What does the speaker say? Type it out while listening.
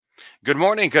Good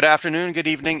morning, good afternoon, good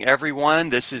evening, everyone.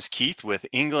 This is Keith with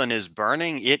England is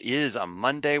Burning. It is a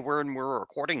Monday when we're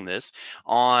recording this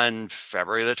on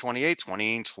February the 28th,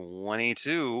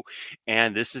 2022.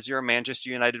 And this is your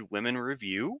Manchester United Women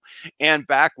Review. And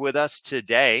back with us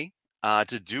today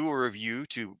to do a review,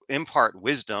 to impart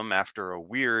wisdom after a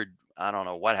weird I don't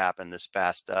know what happened this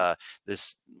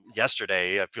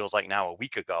yesterday. It feels like now a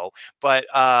week ago, but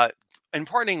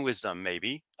imparting wisdom,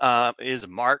 maybe, is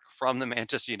Mark from the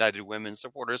Manchester United Women's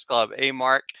Supporters Club. Hey,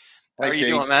 Mark, how Hi, are you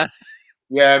Keith. doing, man?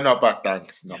 Yeah, not bad,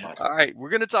 thanks. Not bad. All right, we're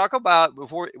going to talk about the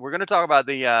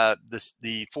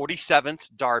 47th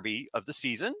derby of the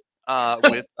season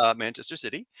with Manchester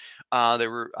City.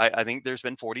 I think there's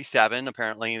been 47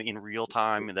 apparently in real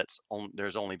time, and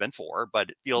there's only been four,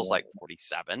 but it feels Yeah, like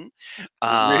 47, it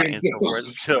really and so forth.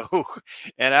 does. So,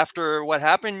 and after what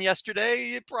happened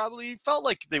yesterday, it probably felt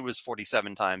like there was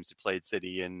 47 times you played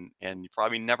City, and you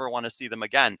probably never want to see them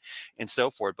again and so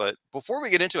forth. But before we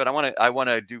get into it, I want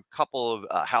to do a couple of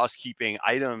housekeeping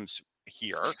items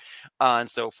here and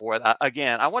so forth.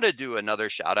 Again, I want to do another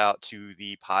shout out to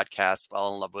the podcast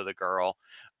Fell in Love with a Girl.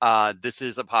 This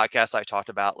is a podcast I talked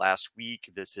about last week.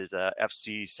 This is a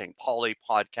FC St. Pauli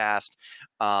podcast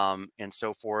and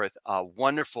so forth. A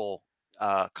wonderful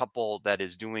couple that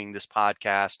is doing this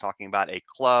podcast talking about a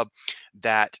club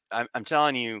that I'm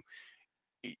telling you,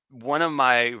 one of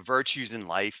my virtues in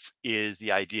life is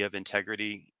the idea of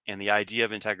integrity. And the idea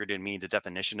of integrity to me, the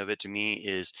definition of it to me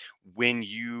is when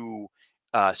you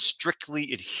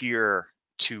strictly adhere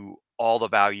to all the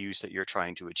values that you're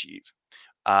trying to achieve.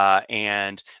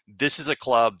 And this is a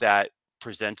club that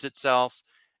presents itself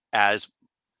as,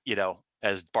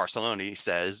 as Barcelona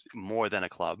says, more than a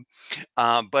club.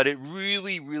 But it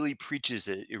really, really preaches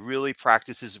it. It really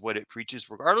practices what it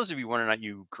preaches, regardless of whether or not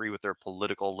you agree with their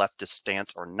political leftist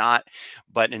stance or not.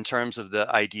 But in terms of the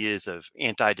ideas of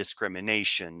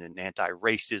anti-discrimination and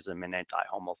anti-racism and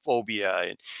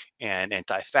anti-homophobia and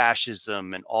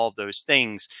anti-fascism and all of those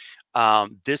things,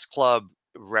 this club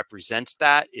represents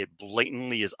that. It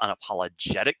blatantly is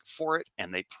unapologetic for it,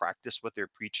 and they practice what they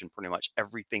preach in pretty much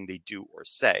everything they do or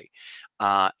say.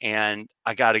 And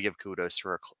I got to give kudos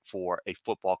for a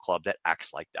football club that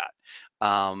acts like that.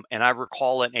 And I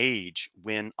recall an age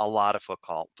when a lot of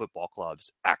football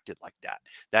clubs acted like that.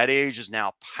 That age is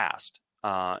now past.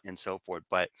 And so forth.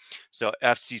 But so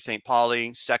FC St.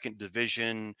 Pauli, second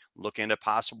division, looking at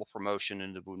possible promotion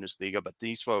in the Bundesliga. But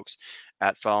these folks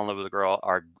at Fell in Love with a Girl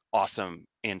are awesome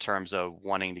in terms of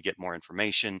wanting to get more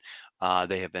information.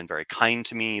 They have been very kind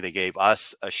to me. They gave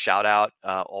us a shout out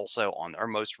also on our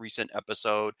most recent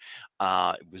episode.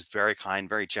 It was very kind,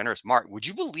 very generous. Mark, would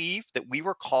you believe that we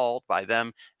were called by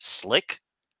them slick?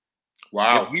 That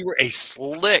Wow. we were a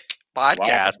slick Wow.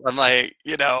 podcast on and I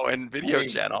video mean,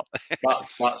 channel.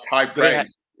 that's high They had,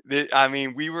 praise.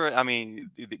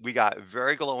 we got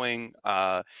very glowing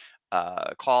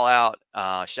call out,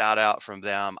 shout out from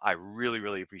them. I really,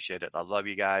 really appreciate it. I love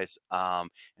you guys. And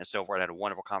so forth. I had a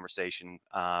wonderful conversation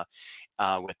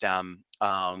with them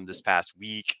this past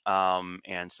week.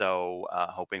 And so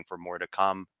hoping for more to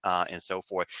come and so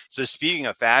forth. So speaking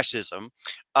of fascism,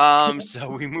 so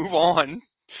we move on.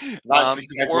 Nicely To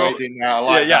segued in there. I yeah,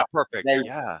 like yeah, that. perfect. Very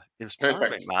Yeah, it was perfect.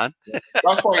 perfect, man. Yeah.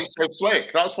 That's why he's so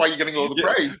slick. That's why you're getting all the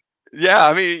Yeah, praise. yeah,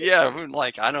 I mean, yeah,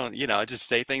 like I don't, I just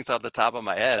say things off the top of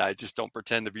my head. I just don't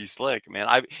pretend to be slick, man.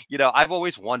 I've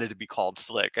always wanted to be called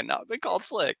slick, and now I've been called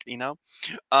slick. And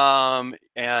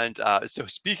so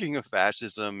speaking of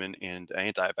fascism and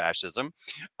anti-fascism,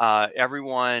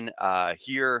 everyone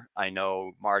here, I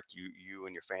know, Mark, you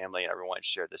and your family and everyone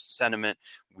share this sentiment.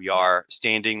 We are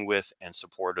standing with and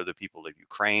support of the people of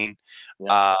Ukraine.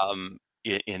 Yeah.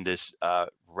 In this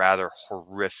rather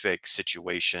horrific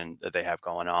situation that they have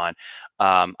going on.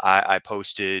 I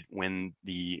posted when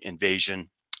the invasion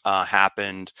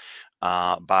happened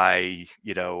by,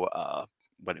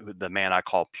 what the man I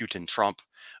call Putin Trump,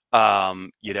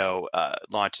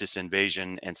 launched this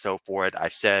invasion and so forth. I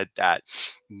said that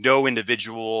no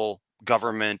individual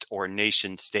government or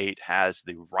nation state has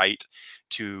the right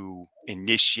to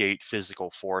initiate physical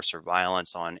force or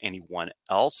violence on anyone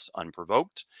else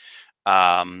unprovoked.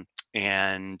 Um,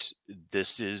 and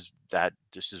this is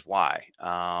why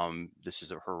this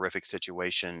is a horrific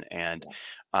situation, and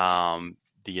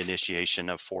the initiation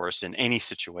of force in any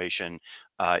situation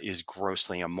is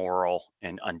grossly immoral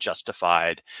and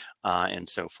unjustified, and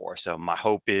so forth. So my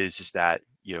hope is that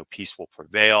peace will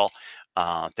prevail.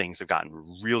 Things have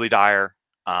gotten really dire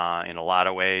in a lot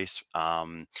of ways,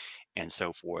 and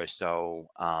so forth. So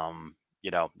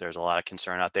there's a lot of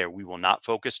concern out there. We will not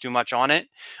focus too much on it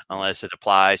unless it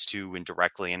applies to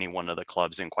indirectly any one of the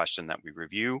clubs in question that we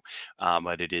review.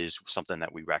 But it is something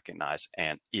that we recognize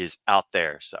and is out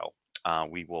there. So our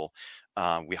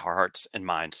hearts and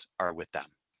minds are with them.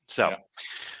 So, Yeah.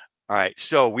 All right.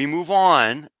 So we move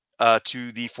on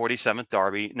to the 47th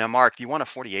Derby. Now, Mark, you want a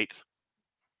 48th?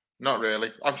 Not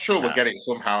really. I'm sure No. we'll get it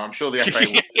somehow. I'm sure the FA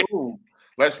will. Ooh,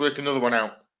 let's work another one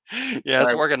out. Yeah,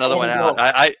 let's work another one out.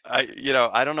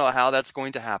 I don't know how that's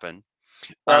going to happen.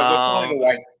 They'll find a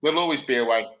way. There'll always be a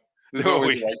way. There's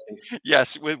always a way.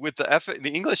 Yes, with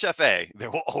the English FA,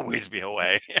 there will always be a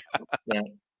way. Yeah.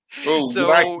 Oh, so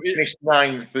United finished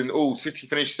 9th, and City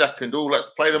finished 2nd. Oh,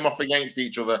 let's play them off against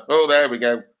each other. Oh, there we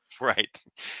go. Right.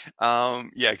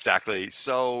 Yeah, exactly.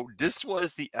 So this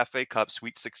was the FA Cup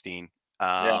Sweet 16.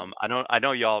 I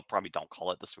know y'all probably don't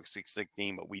call it the Sweet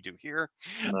 16, but we do here.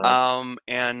 No.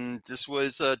 And this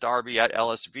was a derby at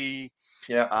LSV.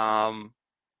 Yeah.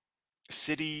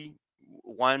 City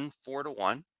won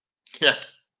 4-1. Yeah.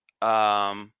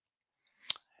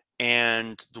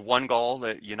 And the one goal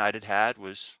that United had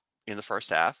was in the first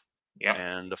half. Yeah.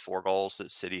 And the 4 goals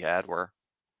that City had were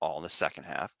all in the second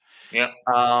half. Yeah.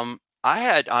 I'm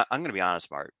going to be honest,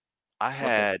 Mark. I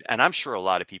had, and I'm sure a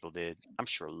lot of people did. I'm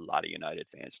sure a lot of United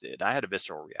fans did. I had a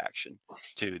visceral reaction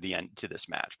to the end to this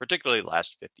match, particularly the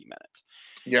last 50 minutes.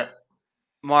 Yeah.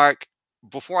 Mark,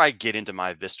 before I get into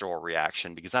my visceral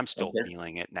reaction, because I'm still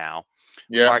feeling it now.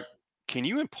 Yeah. Mark, can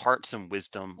you impart some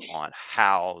wisdom on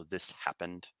how this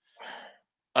happened?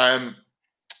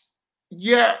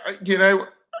 Yeah,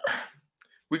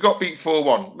 we got beat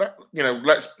 4-1.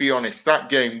 Let's be honest. That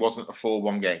game wasn't a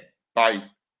 4-1 game by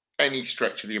any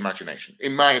stretch of the imagination.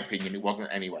 In my opinion, it wasn't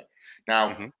anyway. Now,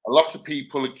 a lot of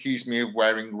people accuse me of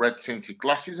wearing red-tinted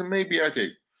glasses, and maybe I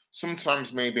do.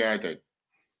 Sometimes maybe I do.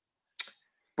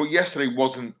 But yesterday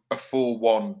wasn't a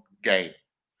 4-1 game.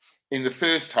 In the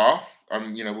first half,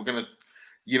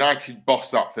 United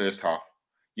bossed that first half.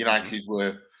 United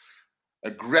were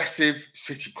aggressive.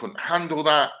 City couldn't handle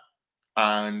that.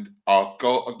 And our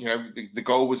goal, the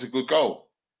goal was a good goal.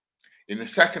 In the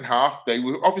second half, they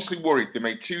were obviously worried. They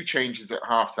made 2 changes at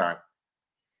halftime.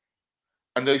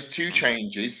 And those 2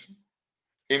 changes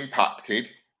impacted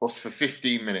us for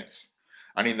 15 minutes.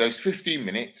 And in those 15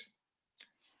 minutes,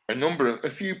 a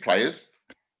few players,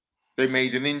 they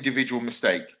made an individual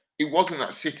mistake. It wasn't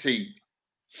that City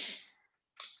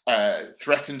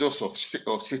threatened us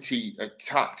or City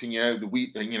attacked,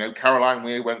 and Caroline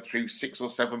Weir went through 6 or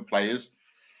 7 players.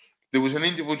 There was an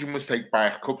individual mistake by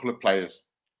a couple of players,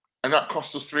 and that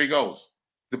cost us 3 goals.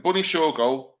 The Bunny Shaw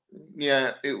goal,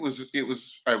 yeah, it was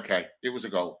okay. It was a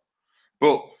goal,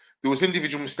 but there was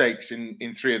individual mistakes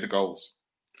in 3 of the goals.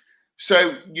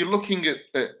 So you're looking at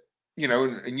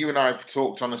and you and I have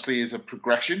talked honestly as a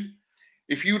progression.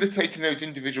 If you would have taken those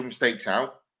individual mistakes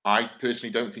out, I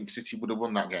personally don't think City would have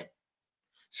won that game.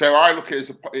 So I look at it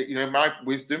as my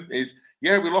wisdom is,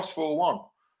 yeah, we lost 4-1,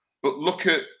 but look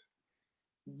at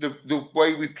the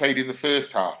way we played in the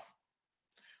first half.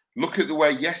 Look at the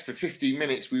way, yes, for 15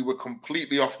 minutes we were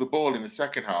completely off the ball in the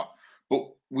second half, but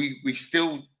we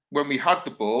still, when we had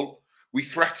the ball, we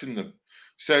threatened them.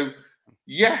 So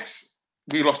yes,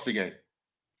 we lost the game,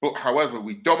 but however,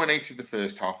 we dominated the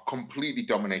first half, completely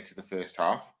dominated the first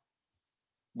half.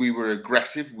 We were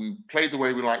aggressive. We played the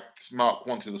way Mark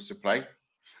wanted us to play.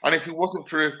 And if it wasn't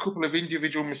for a couple of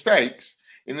individual mistakes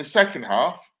in the second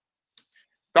half,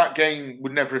 that game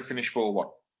would never have finished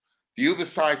 4-1. The other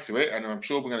side to it, and I'm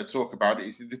sure we're going to talk about it,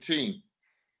 is the team.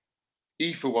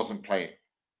 Aoife wasn't playing.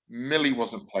 Millie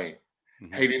wasn't playing.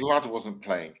 Hayley Ladd wasn't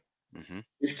playing.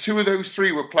 If 2 of those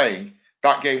 3 were playing,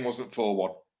 that game wasn't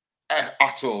 4-1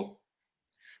 at all.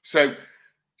 So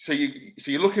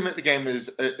you're looking at the game as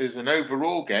an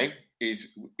overall game.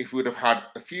 Is if we would have had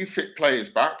a few fit players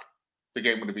back, the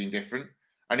game would have been different.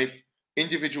 And if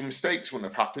individual mistakes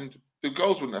wouldn't have happened, the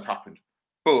goals wouldn't have happened.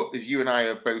 But as you and I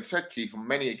have both said, Keith, on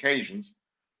many occasions,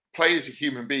 players are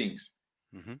human beings.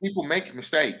 People make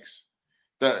mistakes.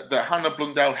 The Hannah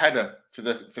Blundell header for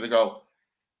the goal,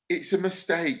 it's a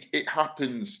mistake. It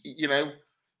happens.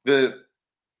 The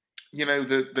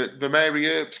Mary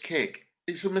Earps kick.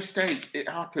 It's a mistake. It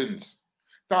happens.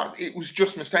 It was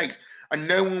just mistakes, and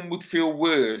no one would feel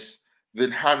worse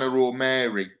than Hannah or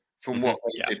Mary from what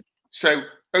they did. So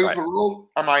overall,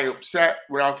 am I upset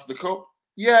we're out of the cup?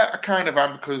 Yeah, I kind of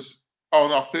am, because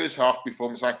on our first half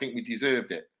performance, I think we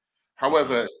deserved it.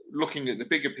 However, looking at the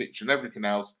bigger picture and everything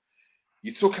else,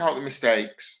 you took out the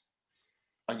mistakes,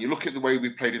 and you look at the way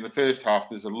we played in the first half.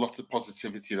 There's a lot of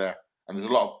positivity there, and there's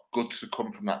a lot of good to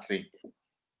come from that team.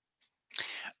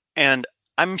 And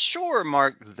I'm sure,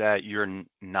 Mark, that you're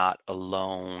not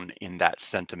alone in that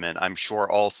sentiment. I'm sure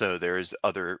also there's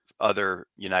other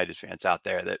United fans out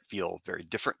there that feel very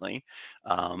differently.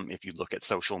 If you look at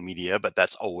social media, but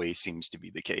that's always seems to be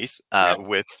the case Yeah,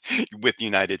 with with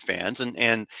United fans,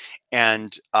 and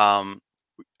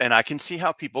I can see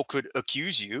how people could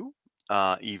accuse you,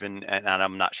 even, and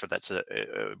I'm not sure that's a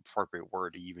appropriate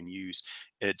word to even use,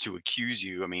 to accuse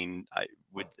you. I mean, I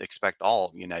would expect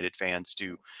all United fans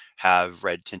to have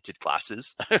red tinted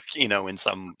glasses, in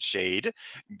some shade.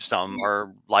 Some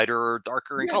are lighter or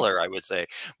darker in yeah, color, I would say,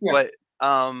 yeah. but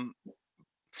um,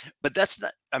 but that's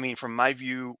not. I mean, from my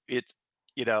view, it's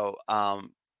you know,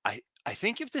 I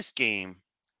think if this game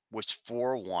was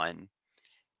 4-1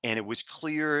 and it was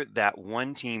clear that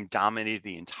one team dominated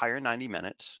the entire 90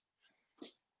 minutes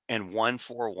and won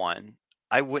 4-1,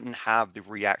 I wouldn't have the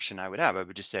reaction I would have. I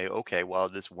would just say, okay, well,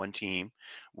 this one team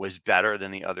was better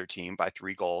than the other team by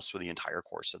 3 goals for the entire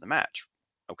course of the match.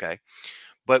 Okay.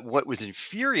 But what was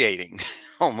infuriating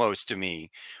almost to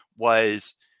me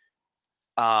was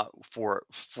for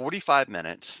 45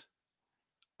 minutes,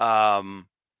 um,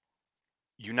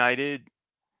 United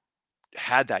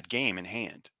had that game in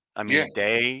hand. I Yeah. mean,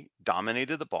 they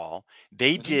dominated the ball.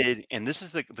 They Mhm. did, and this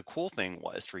is the cool thing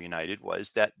was for United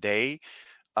was that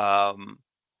um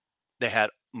they had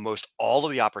most all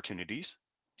of the opportunities.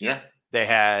 Yeah. They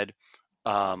had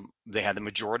the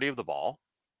majority of the ball.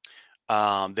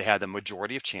 They had the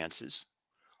majority of chances.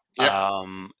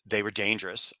 Yeah. They were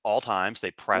dangerous all times. They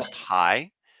Yeah. pressed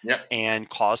high Yeah. and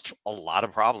caused a lot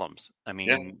of problems. I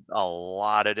Yeah. mean, a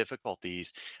lot of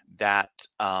difficulties that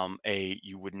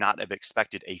you would not have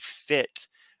expected a fit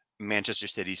Manchester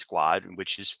City squad,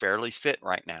 which is fairly fit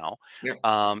right now, Yeah.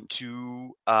 um,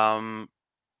 to um,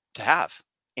 to have.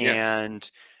 Yeah.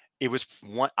 And it was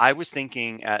one I was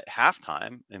thinking at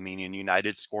halftime. I mean, and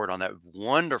United scored on that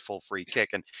wonderful free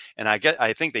kick, and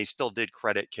I think they still did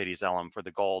credit Katie Zellum for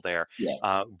the goal there.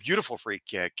 Yeah. Beautiful free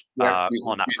kick. Yeah.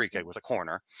 Well, not free kick, Beautiful. it was a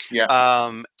corner,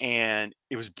 Yeah. and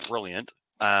it was brilliant.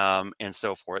 And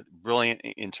so forth. Brilliant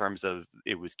in terms of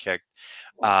it was kicked,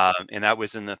 and that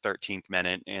was in the 13th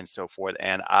minute, and so forth.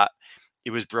 And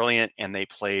it was brilliant, and they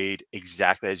played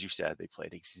exactly as you said. They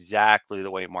played exactly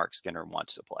the way Mark Skinner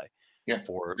wants to play Yeah.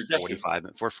 for Aggressive. 45 Yeah.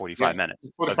 minutes. 45 minutes.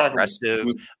 Aggressive,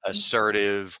 Good.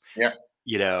 assertive, Yeah.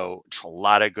 a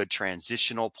lot of good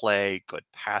transitional play, good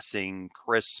passing,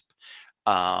 crisp,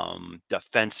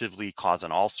 defensively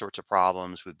causing all sorts of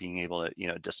problems with being able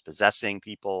to, dispossessing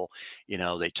people.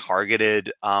 They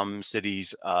targeted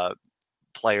City's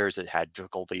players that had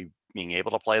difficulty being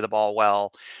able to play the ball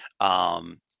well.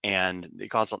 And they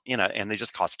caused, and they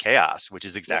just caused chaos, which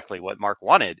is Yeah. exactly what Mark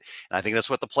wanted. And I think that's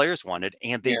what the players wanted,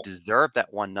 and they Yeah. deserved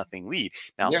that 1-0 lead.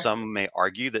 Now, Yeah. some may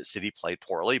argue that City played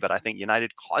poorly, but I think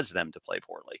United caused them to play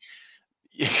poorly.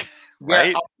 Yeah.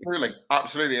 Right? Absolutely.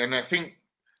 Absolutely. And I think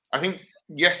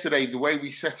yesterday, the way we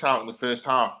set out in the first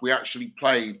half, we actually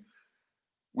played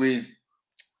with,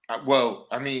 well,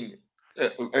 I mean,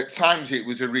 at times it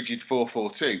was a rigid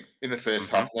 4-4-2 in the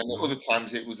first Hmm. half, and then at Hmm. other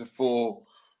times it was a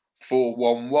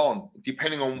 4-4-1-1,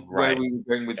 depending on where Right. we were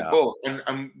going with the Yeah. ball.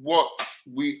 And what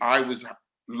I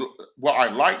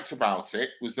liked about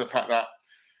it was the fact that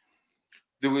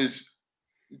there was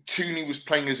Tooney was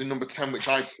playing as a number 10, which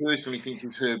I personally think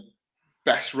was her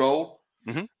best role.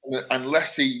 Hmm. And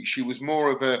Leslie, she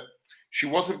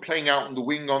wasn't playing out on the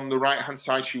wing on the right hand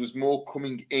side. She was more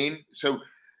coming in. So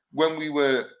when we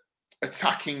were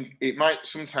attacking,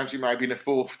 sometimes it might have been a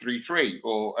 4-3-3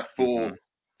 or a Hmm.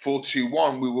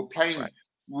 4-4-2-1. Right.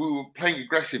 We were playing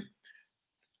aggressive.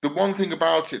 The one thing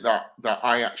about it that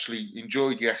I actually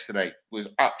enjoyed yesterday was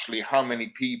actually how many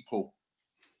people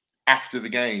after the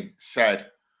game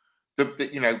said that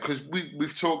because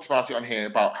we've talked about it on here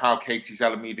about how Katie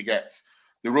Zellum either gets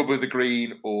the rub of the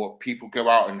green or people go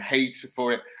out and hate her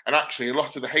for it. And actually, a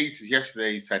lot of the haters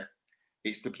yesterday said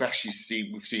it's the best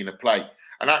we've seen her play.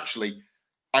 And actually,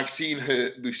 we've seen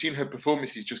her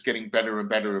performances just getting better and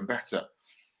better and better.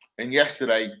 And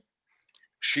yesterday,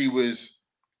 she was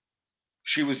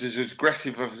as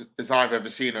aggressive as I've ever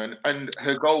seen her. And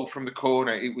her goal from the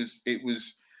corner, it was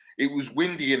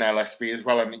windy in LSV as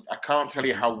well. I mean, I can't tell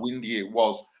you Hmm. how windy it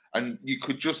was. And you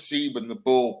could just see when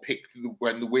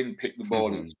when the wind picked the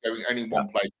ball, it Hmm. was going only Yeah. one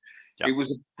place. Yeah. It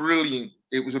was a brilliant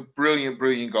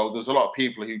goal. There's a lot of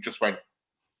people who just went,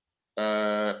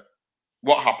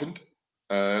 what happened?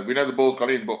 We know the ball's got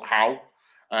in, but how?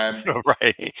 Um,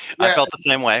 Right. I yeah, felt the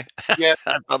same way. yeah.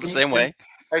 I felt the And, same and, way.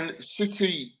 and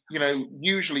City,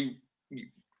 usually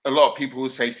a lot of people will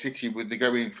say City would they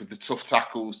go in for the tough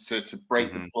tackles to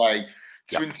break the Hmm. play,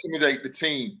 to Yep. intimidate the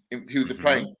team who they're Hmm.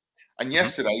 playing. And Hmm.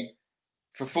 yesterday,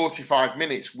 for 45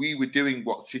 minutes, we were doing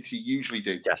what City usually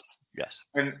do. Yes, that's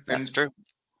And true.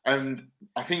 And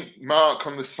I think Mark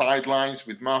on the sidelines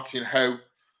with Martin Ho,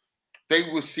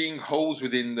 they were seeing holes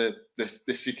within the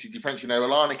City defence.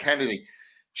 Alana Kennedy,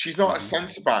 she's not a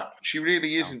centre back. She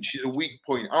really isn't. She's a weak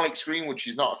point. Alex Greenwood,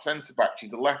 she's not a centre back.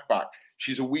 She's a left back.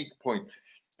 She's a weak point.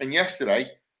 And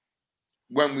yesterday,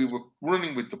 when we were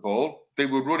running with the ball, they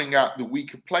were running at the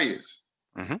weaker players.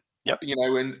 Yep.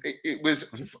 And it was,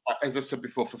 as I said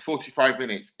before, for 45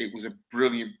 minutes, it was a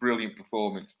brilliant, brilliant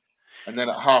performance. And then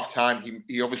at half time,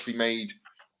 Gareth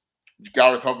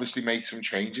obviously made some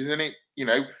changes, and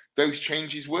those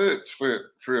changes worked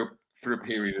for a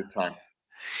period of time.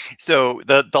 So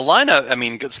the lineup, I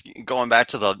mean, going back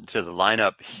to the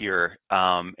lineup here,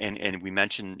 and we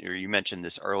mentioned, or you mentioned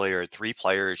this earlier, 3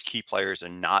 key players are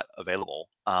not available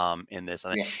in this,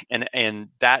 and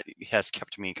that has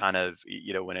kept me kind of,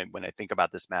 when I think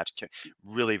about this match,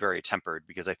 really very tempered,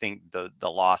 because I think the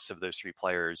loss of those 3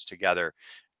 players together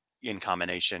in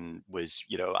combination was,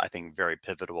 I think very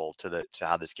pivotal to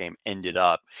how this game ended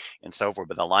up and so forth.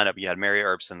 But the lineup, you had Mary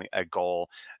Erbson at goal,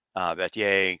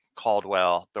 Betier,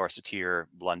 Caldwell, Dorsetier,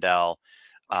 Blundell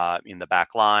in the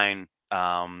back line,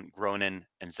 Gronin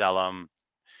and Zellum.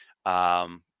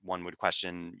 One would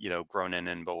question,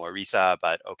 Gronin and Bolarisa,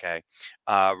 but okay.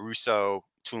 Russo,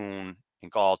 Toon,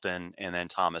 and Galton, and then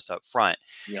Thomas up front.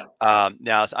 Yeah.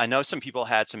 Now, I know some people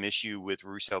had some issue with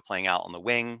Russo playing out on the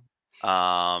wing.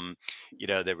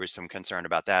 There was some concern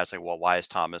about that. It's like, well, why is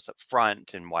Thomas up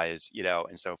front, and why is,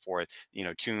 and so forth.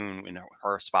 Toon in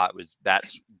her spot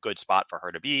that's good spot for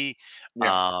her to be.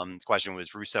 Yeah. The question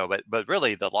was Russo, but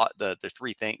really the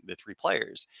 3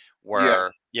 players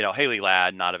were, Haley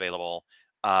Ladd not available,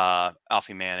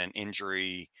 Alfie Mann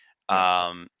injury,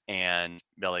 and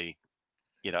Millie,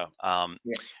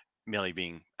 Millie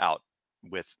being out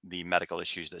with the medical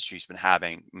issues that she's been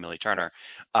having, Millie Turner,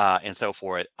 and so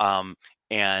forth.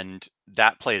 And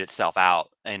that played itself out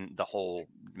in the whole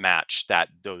match, that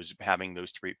having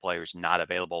those 3 players not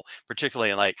available,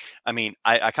 particularly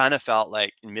I kind of felt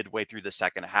like midway through the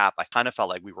second half, I kind of felt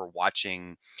like we were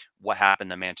watching what happened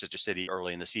to Manchester City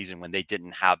early in the season when they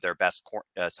didn't have their best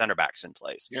center backs in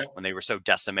place, when they were so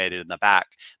decimated in the back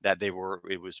that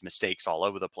it was mistakes all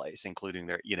over the place, including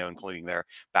their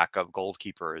backup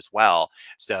goalkeeper as well.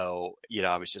 So,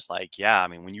 I was just like,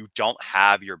 when you don't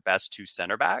have your best 2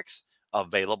 center backs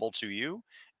available to you,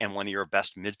 and one of your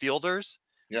best midfielders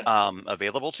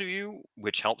available to you,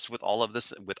 which helps with all of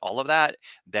that,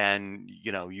 then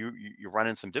you're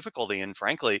running some difficulty. And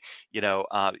frankly,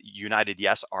 United,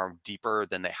 yes, are deeper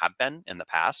than they have been in the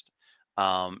past,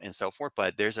 and so forth,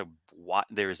 but there's a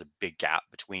big gap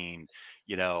between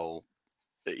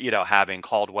having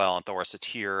Caldwell and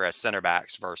Dorsetier as center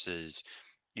backs versus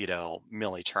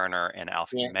Millie Turner and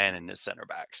Alfie Mann as center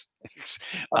backs.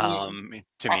 To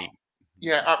me.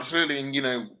 Yeah, absolutely.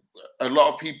 And, a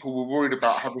lot of people were worried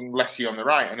about having Lessie on the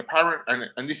right. And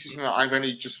this is something that I've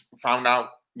only just found out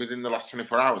within the last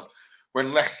 24 hours.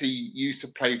 When Lessie used to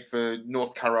play for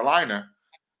North Carolina,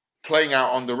 playing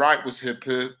out on the right was her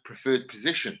preferred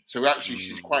position. So actually,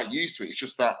 she's quite used to it. It's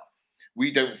just that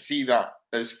we don't see that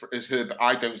as her.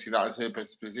 I don't see that as her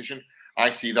best position. I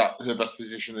see that her best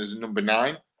position as a number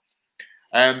 9.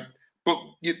 But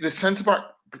the centre back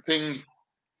thing,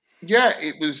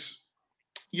 it was.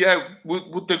 Yeah,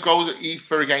 would the goals at Aoife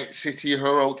against City,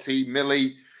 her old team,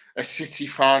 Millie, a City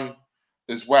fan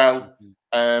as well.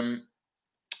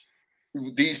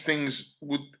 These things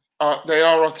they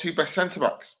are our 2 best centre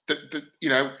backs.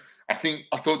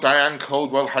 I thought Diane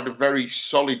Caldwell had a very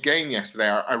solid game yesterday.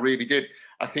 I really did.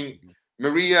 I think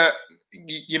Maria,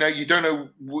 you don't know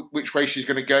which way she's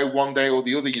going to go one day or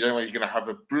the other. You don't know whether you're going to have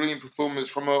a brilliant performance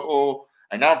from her, or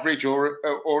an average, or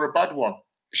a bad one.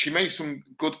 She made some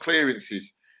good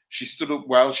clearances. She stood up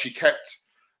well. She kept.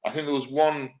 I think there was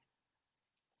one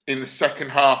in the second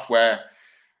half where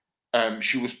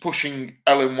she was pushing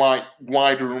Ellen White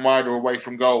wider and wider away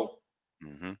from goal,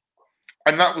 and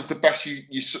that was the best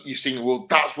you've seen in the world.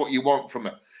 That's what you want from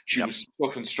her. She was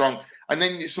tough and strong. And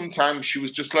then sometimes she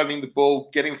was just letting the ball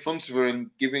get in front of her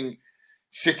and giving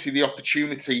City the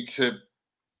opportunity to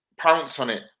pounce on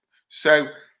it. So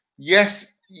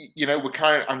yes, we're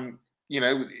kind of.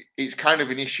 It's kind of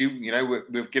an issue.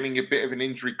 We're getting a bit of an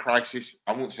injury crisis.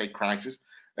 I won't say crisis,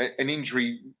 an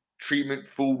injury treatment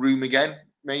full room again,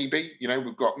 maybe.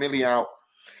 We've got Millie out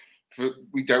for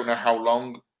we don't know how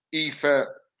long. Aoife,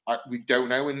 we don't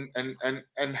know,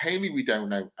 and Haley, we don't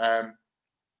know.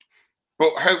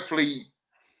 But hopefully,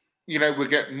 we'll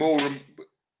get more.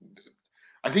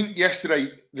 I think yesterday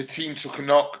the team took a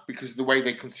knock because of the way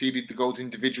they conceded the goals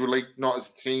individually, not as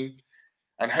a team.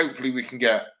 and hopefully we can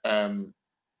get on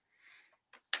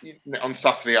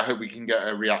Saturday. I hope we can get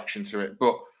a reaction to it.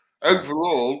 But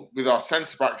overall, with our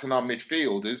centre backs and our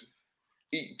midfielders,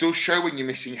 it does show when you're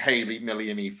missing Haley,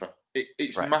 Millie, and Aoife.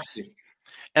 It's massive.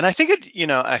 And I think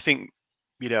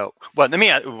well, let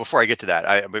me before I get to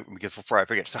that, before I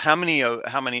forget. So, how many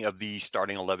of the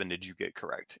starting 11 did you get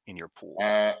correct in your pool?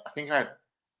 I think I had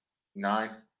 9.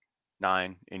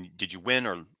 9, and did you win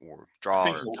or draw?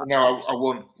 I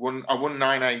won. I won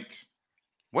 9-8.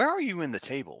 Where are you in the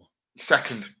table?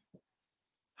 Second.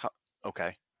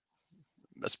 Okay,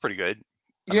 that's pretty good.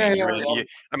 I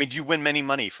mean, do you win many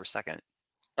money for second?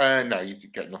 No, you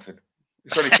get nothing.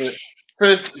 It's only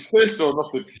first or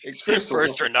nothing. It's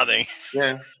first or nothing.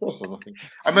 Yeah, first or nothing.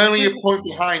 I'm only a point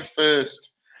behind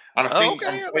first, and I think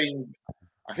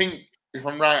I think if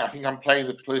I'm right, I think I'm playing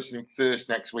the person in first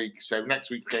next week. So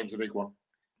next week's game's a big one.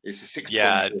 It's a 6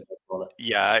 point.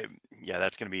 Yeah,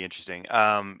 that's going to be interesting,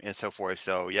 and so forth.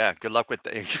 So yeah, good luck with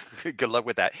good luck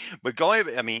with that. But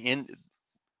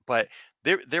but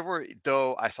there were,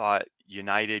 though, I thought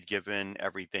United, given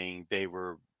everything, they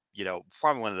were,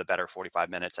 probably one of the better 45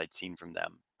 minutes I'd seen from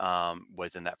them,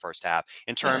 was in that first half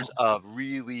in terms of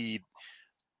really,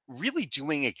 really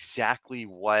doing exactly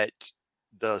what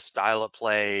the style of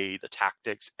play, the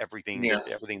tactics, everything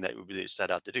that we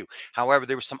set out to do. However,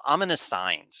 there were some ominous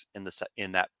signs in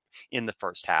the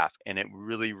first half, and it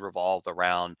really revolved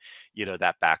around,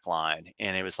 that back line.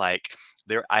 And it was like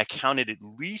I counted at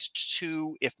least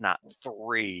 2, if not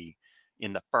 3,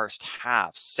 in the first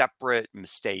half, separate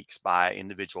mistakes by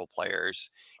individual players,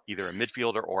 either a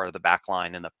midfielder or the back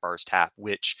line in the first half,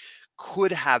 which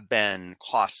could have been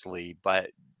costly, but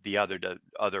the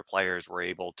other players were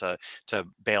able to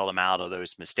bail them out of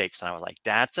those mistakes. And I was like,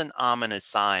 that's an ominous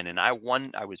sign. And I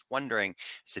was wondering, I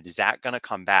said, is that going to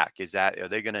come back? Are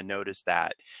they going to notice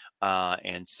that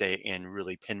and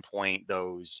really pinpoint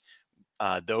those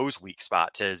weak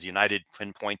spots, as United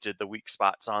pinpointed the weak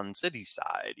spots on City's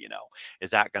side?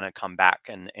 Is that going to come back?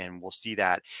 And we'll see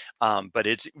that. But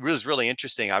it was really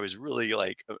interesting. I was really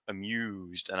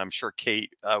amused, and I'm sure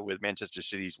Kate with Manchester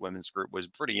City's women's group was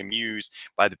pretty amused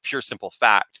by the pure simple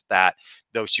fact that,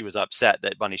 though she was upset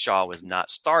that Bunny Shaw was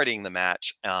not starting the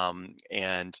match,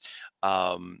 and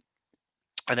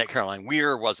that Caroline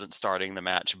Weir wasn't starting the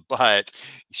match. But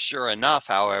sure enough,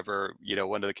 however,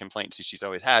 one of the complaints that she's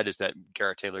always had is that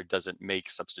Gareth Taylor doesn't make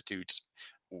substitutes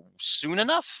soon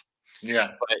enough.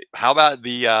 Yeah. But how about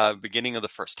the beginning of the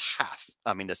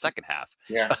the second half?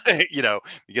 Yeah.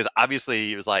 Because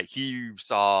obviously it was like he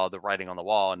saw the writing on the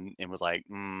wall and was like,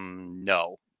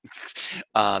 no.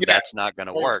 That's not going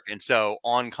to work. And so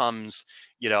on comes,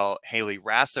 Hayley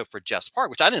Raso for Jess Park,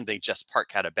 which I didn't think Jess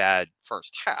Park had a bad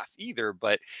first half either,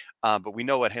 but we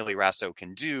know what Hayley Raso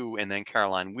can do. And then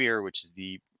Caroline Weir, which is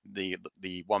the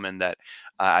woman that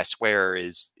I swear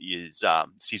sees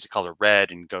the color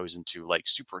red and goes into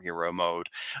superhero mode.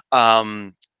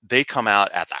 They come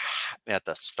out at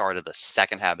the start of the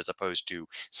second half as opposed to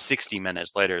 60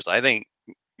 minutes later. So I think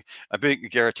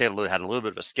Gareth Taylor had a little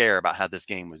bit of a scare about how this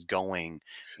game was going.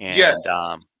 And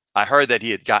I heard that he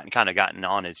had gotten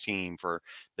on his team for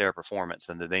their performance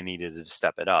and that they needed to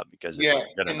step it up because it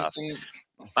wasn't good enough.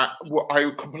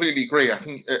 I completely agree. I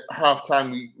think at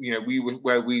halftime, we were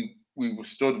where we were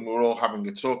stood and we were all having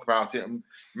a talk about it. And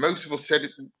most of us said,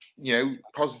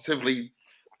 positively,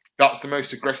 that's the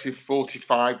most aggressive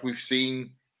 45 we've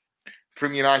seen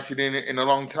from United in a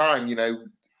long time.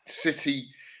 City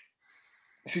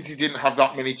didn't have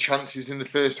that many chances in the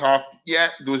first half. Yeah,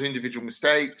 there was individual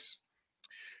mistakes,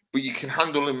 but you can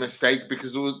handle a mistake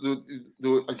because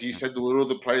there were, as you said, there were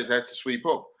other players there to sweep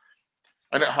up.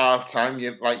 And at halftime,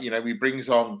 he brings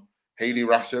on Hayley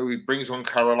Raso, he brings on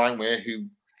Caroline Weir, who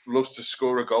loves to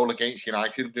score a goal against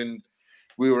United, and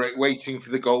we were waiting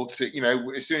for the goal to,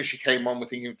 as soon as she came on, we're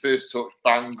thinking first touch,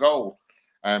 bang, goal,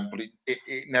 but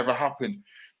it never happened.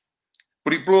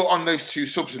 But he brought on those 2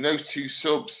 subs, and those 2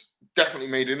 subs definitely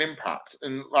made an impact.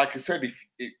 And like I said, if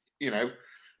you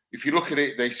look at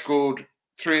it, they scored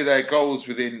 3 of their goals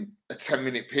within a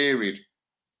 10-minute period.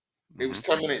 It was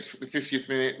 10 minutes. The 50th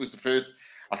minute was the first.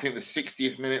 I think the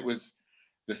 60th minute was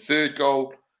the third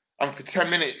goal. And for 10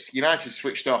 minutes, United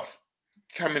switched off.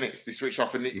 10 minutes, they switched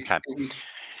off. And in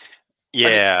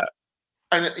that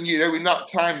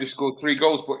time, they scored 3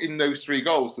 goals. But in those 3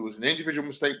 goals, there was an individual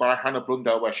mistake by Hannah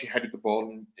Blundell where she headed the ball.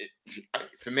 And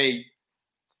for me,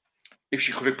 if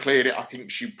she could have cleared it, I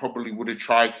think she probably would have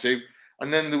tried to.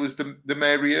 And then there was the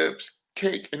Mary Earps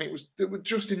kick, and there were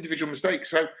just individual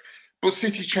mistakes. But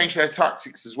City changed their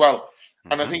tactics as well.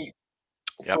 And I think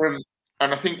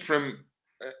from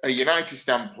a United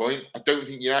standpoint, I don't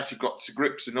think United got to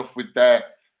grips enough with their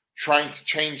trying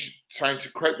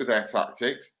to cope with their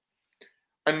tactics.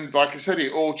 And like I said,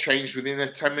 it all changed within a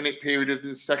 10-minute period of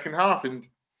the second half. And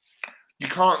you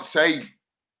can't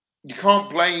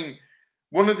blame.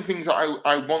 One of the things that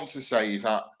I want to say is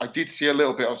that I did see a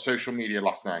little bit on social media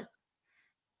last night.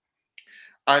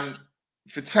 And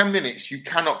for 10 minutes, you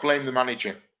cannot blame the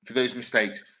manager for those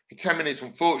mistakes. For 10 minutes,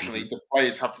 unfortunately, the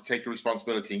players have to take a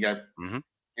responsibility and go,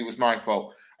 it was my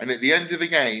fault. And at the end of the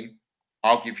game,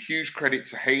 I'll give huge credit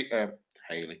to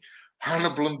Hayley,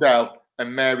 Hannah Blundell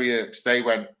and Mary Earps. They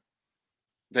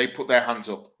put their hands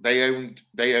up. They owned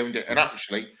it. And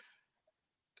actually,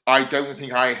 I don't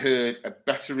think I heard a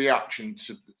better reaction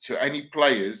to any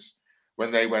players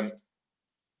when they went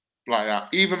like that.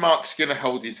 Even Mark Skinner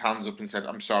held his hands up and said,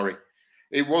 I'm sorry.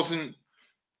 It wasn't,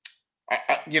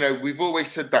 we've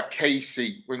always said that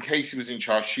when Casey was in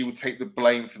charge, she would take the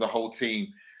blame for the whole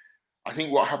team. I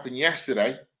think what happened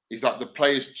yesterday is that the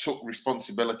players took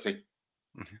responsibility.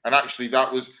 And actually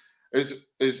that was, as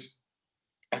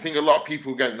I think a lot of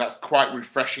people go, that's quite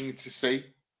refreshing to see.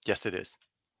 Yes, it is.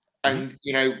 And,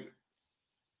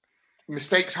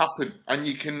 mistakes happen, and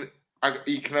you can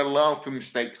allow for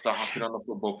mistakes to happen on the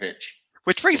football pitch.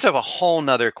 Which brings up a whole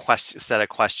nother set of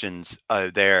questions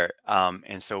there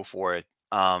and so forth.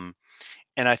 And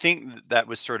I think that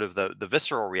was sort of the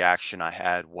visceral reaction I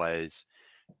had was,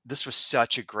 this was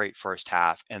such a great first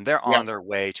half, and they're on their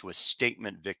way to a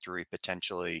statement victory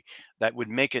potentially that would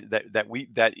make it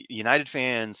that United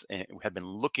fans had been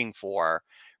looking for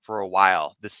a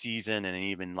while this season and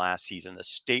even last season, the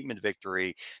statement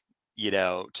victory,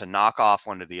 to knock off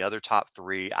one of the other top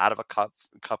three out of a cup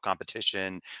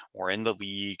competition or in the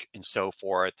league and so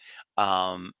forth.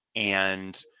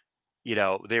 And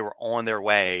they were on their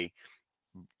way.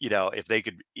 If they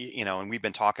could, and we've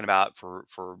been talking about for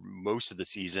most of the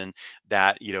season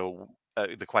that,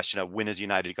 the question of when is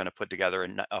United going to put together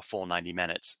a full 90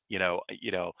 minutes, and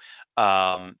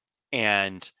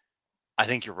I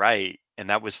think you're right. And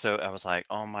that was I was like,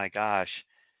 oh my gosh,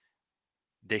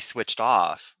 they switched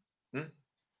off.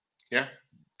 Yeah.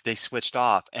 They switched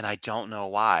off, and I don't know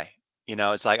why.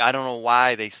 It's like, I don't know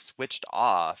why they switched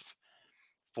off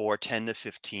for 10 to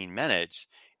 15 minutes.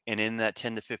 And in that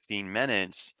 10 to 15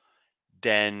 minutes,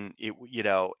 then it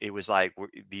was like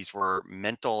these were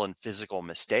mental and physical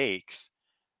mistakes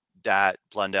that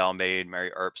Blundell made,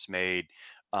 Mary Earps made,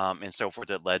 and so forth,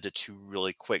 that led to two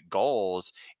really quick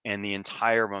goals, and the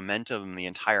entire momentum, the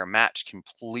entire match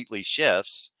completely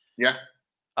shifts. Yeah.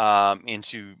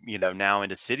 Into now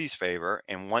into City's favor,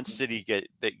 and once City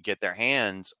get their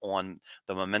hands on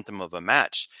the momentum of a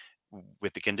match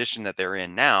with the condition that they're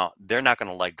in now, they're not going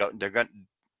to let go.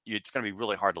 It's going to be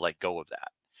really hard to let go of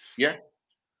that. Yeah,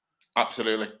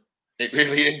 absolutely. It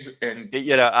really is. And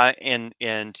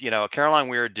Caroline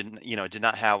Weir did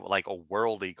not have like a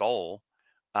worldly goal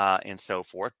and so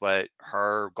forth, but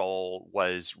her goal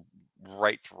was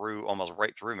almost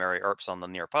right through Mary Earps on the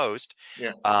near post,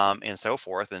 and so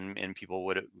forth. And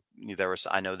people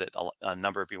I know that a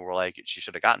number of people were like, she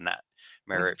should have gotten that.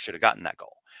 Mary Earps should have gotten that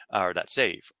goal or that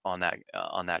save on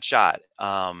that shot.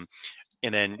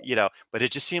 And then, but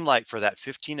it just seemed like for that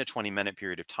 15 to 20 minute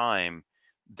period of time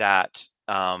that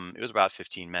it was about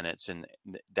 15 minutes, and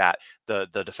that the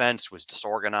defense was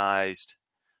disorganized.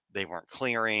 They weren't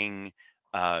clearing.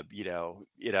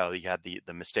 You had the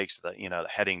mistakes of the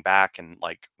heading back, and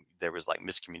like there was like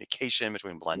miscommunication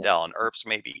between Blundell and Earps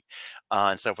maybe,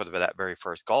 and so forth for that very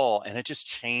first goal, and it just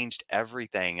changed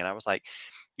everything. And I was like,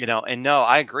 and no,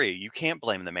 I agree, you can't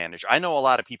blame the manager. I know a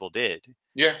lot of people did.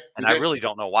 Yeah, and I really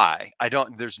don't know why.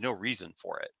 There's no reason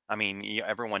for it. I mean,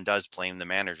 everyone does blame the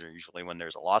manager usually when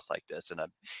there's a loss like this in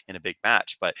a big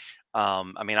match. But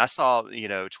I mean, I saw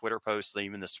Twitter posts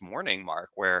even this morning, Mark,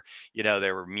 where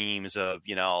there were memes of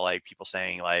like people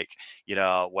saying like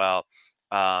well,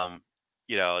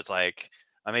 it's like,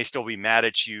 I may still be mad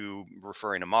at you,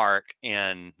 referring to Mark,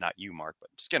 and not you, Mark,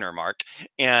 but Skinner, Mark,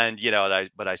 and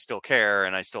but I still care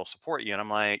and I still support you. And I'm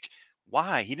like,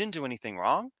 why? He didn't do anything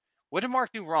wrong. What did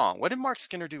Mark do wrong? What did Mark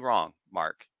Skinner do wrong,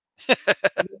 Mark?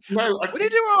 No, what did he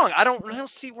do wrong? I don't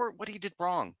see what he did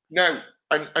wrong. No,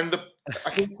 and I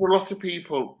think for a lot of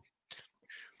people,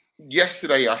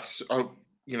 yesterday,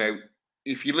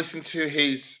 if you listen to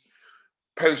his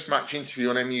post-match interview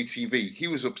on MUTV, he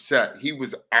was upset. He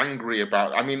was angry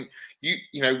about. I mean,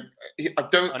 I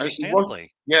don't.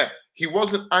 Understandably, he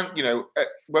wasn't.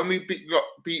 When we got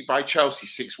beat by Chelsea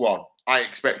 6-1, I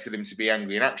expected him to be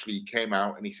angry, and actually, he came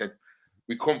out and he said,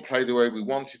 "We couldn't play the way we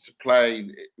wanted to play.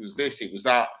 It was this, it was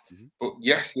that." Mm-hmm. But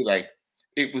yesterday,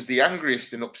 it was the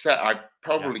angriest and upset I've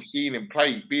probably seen him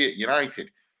play, be at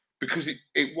United, because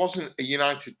it wasn't a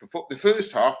United performance. The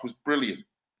first half was brilliant.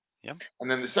 Yeah. And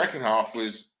then the second half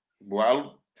was,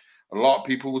 well, a lot of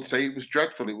people would say it was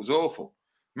dreadful. It was awful.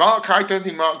 Mark, I don't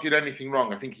think Mark did anything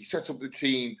wrong. I think he set up the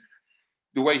team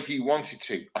the way he wanted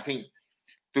to. I think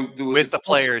there was with the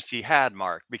players he had,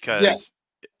 Mark, because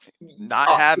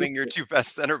not having your two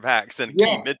best center backs and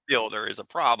key midfielder is a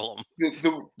problem.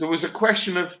 There was a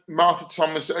question of Martha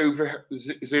Thomas over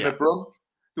Zina Brun.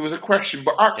 There was a question,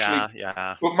 but actually,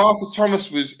 but Martha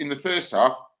Thomas was in the first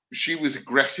half. She was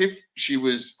aggressive. She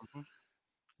was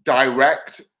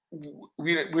direct.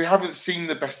 We haven't seen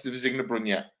the best of Zina Brun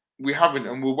yet. We haven't,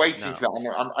 and we're waiting for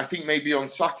that. I think maybe on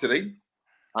Saturday.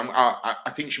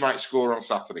 I think she might score on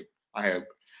Saturday. I hope.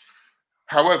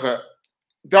 However,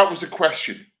 that was a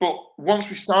question. But once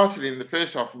we started in the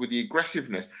first half with the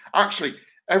aggressiveness, actually,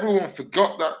 everyone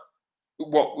forgot that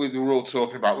what we were all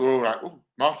talking about. We were all like, "Oh,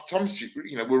 Martha Thomas,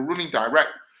 we're running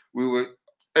direct. We were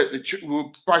we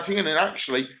were biting in, and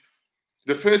actually,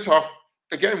 the first half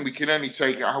again, we can only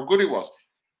say how good it was.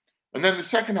 And then the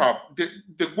second half,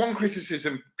 the one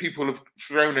criticism people have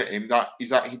thrown at him is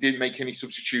that he didn't make any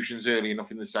substitutions early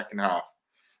enough in the second half.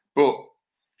 But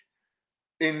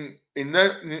in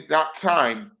that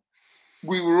time,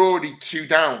 we were already 2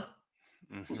 down,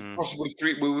 possibly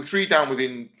 3. We were 3 down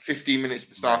within 15 minutes at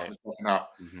the start of the second half.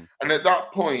 And at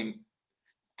that point,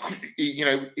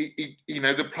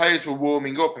 the players were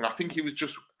warming up, and I think he was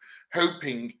just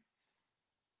hoping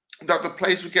that the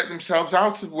players would get themselves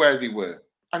out of where they were.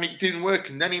 And it didn't work.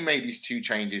 And then he made his 2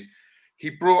 changes. He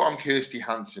brought on Kirsty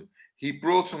Hansen. He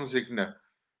brought on Zigner.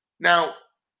 Now,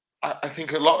 I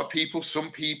think a lot of people,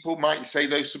 some people might say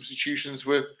those substitutions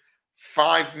were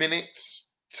 5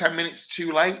 minutes, 10 minutes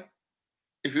too late.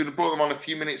 If you would have brought them on a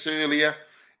few minutes earlier,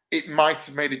 it might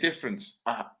have made a difference.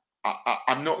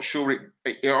 I'm not sure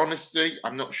honestly,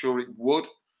 I'm not sure it would.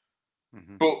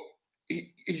 But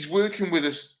he's working with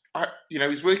us.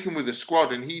 He's working with a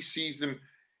squad, and he sees them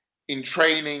in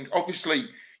training. Obviously,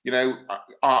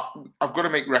 I've got to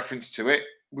make reference to it.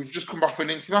 We've just come off an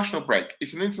international break.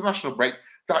 It's an international break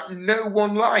that no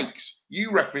one likes.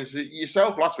 You referenced it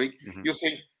yourself last week. You're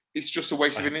saying it's just a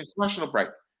waste of an international break.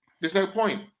 There's no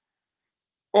point.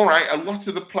 All right, a lot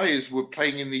of the players were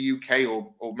playing in the UK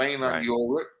or mainland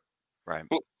Europe. Right.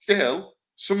 But still,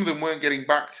 some of them weren't getting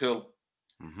back till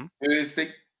Thursday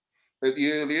at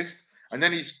the earliest. And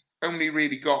then he's only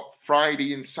really got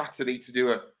Friday and Saturday to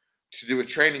do a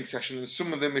training session. And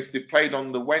some of them, if they played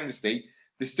on the Wednesday,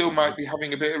 they still might be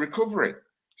having a bit of recovery.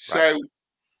 So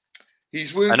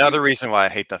he's working. Another reason why I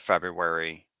hate the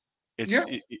February. It's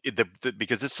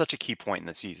because it's such a key point in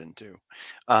the season too.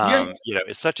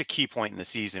 It's such a key point in the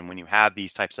season when you have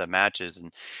these types of matches,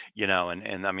 and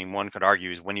and I mean, one could argue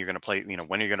is when you're going to play,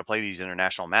 when you're going to play these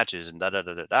international matches and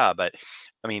da. But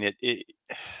I mean,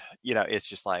 it's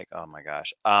just like, oh my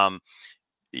gosh.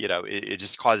 It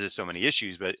just causes so many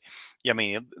issues. But I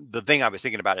mean, the thing I was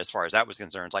thinking about as far as that was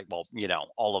concerned is like, well,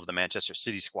 all of the Manchester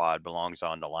City squad belongs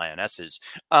on the Lionesses.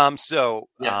 So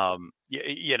I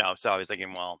was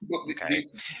thinking, well, okay.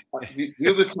 The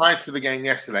other side to the game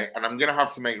yesterday, and I'm going to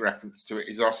have to make reference to it,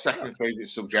 is our second favorite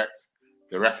subject,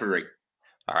 the referee.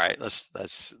 All right, let's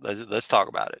talk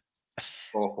about it.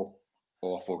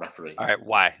 Awful referee. All right,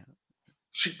 why?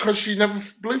 Because she never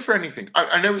blew for anything.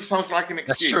 I know it sounds like an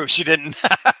excuse. That's true. She didn't.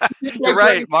 You're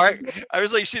right, Mark. I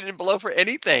was like, she didn't blow for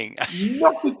anything.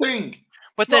 Nothing.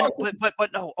 But then,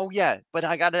 but no. Oh yeah. But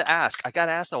I gotta ask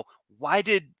though. Why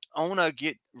did Ona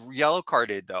get yellow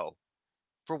carded though?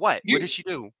 For what? What did she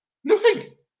do? Nothing.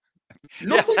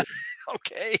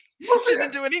 Okay. Nothing. She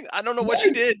didn't do anything. I don't know what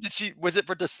she did. Was it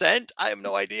for dissent? I have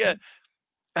no idea.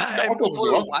 I have no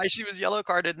clue why she was yellow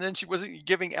carded, and then she wasn't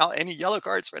giving out any yellow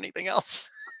cards for anything else.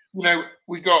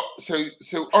 We got so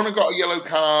Ona got a yellow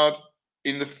card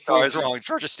in the. I was wrong.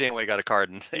 Georgia Stanway got a card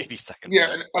in the 82nd.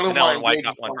 Yeah, and Ellen White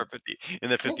got one for 50 in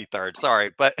the 53rd.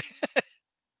 Sorry, but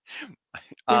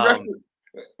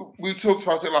we talked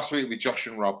about it last week with Josh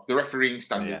and Rob. The refereeing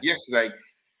standard yesterday.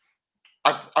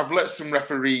 I've let some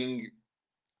refereeing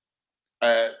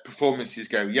performances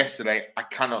go. Yesterday, I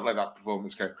cannot let that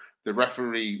performance go. The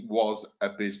referee was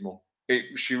abysmal.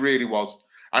 She really was.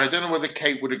 And I don't know whether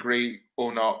Kate would agree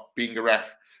or not, being a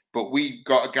ref, but we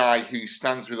got a guy who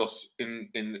stands with us in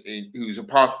who's a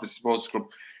part of the sports club,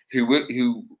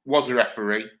 who was a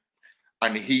referee,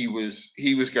 and he was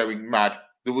going mad.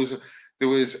 There was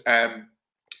a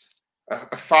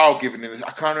foul given in this. I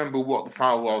can't remember what the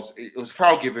foul was. It was a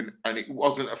foul given, and it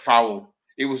wasn't a foul.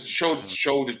 It was a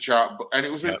shoulder-to-shoulder chat, and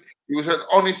it was an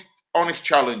honest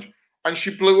challenge. And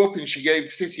she blew up and she gave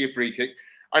City a free kick.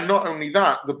 And not only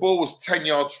that, the ball was 10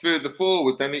 yards further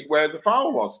forward than where the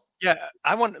foul was. Yeah,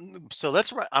 I want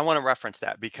I want to reference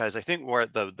that because I think where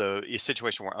the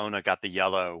situation where Ona got the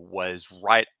yellow was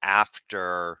right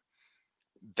after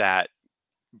that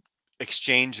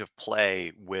exchange of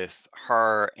play with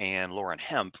her and Lauren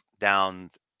Hemp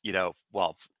down,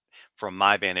 well, from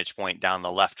my vantage point down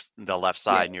the left Yeah.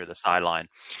 side near the sideline,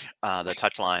 the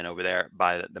touch line over there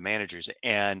by the managers.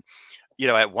 And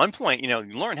at one point,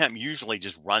 Lauren Hemp usually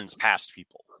just runs past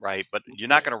people, right? But you're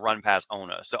not going to run past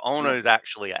Ona. So Ona is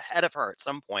actually ahead of her at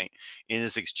some point in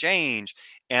this exchange.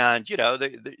 And,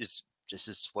 it's just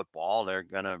this football. They're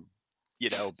going to,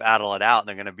 battle it out. And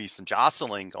there's going to be some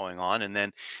jostling going on. And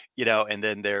then, and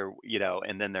then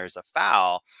and then there's a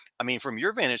foul. I mean, from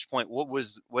your vantage point,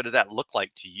 what did that look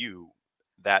like to you?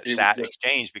 That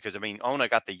exchange? Because I mean, Ona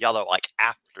got the yellow like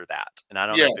after that. And I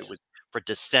don't know if it was for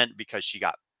dissent because she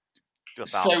got the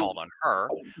foul called on her,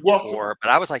 but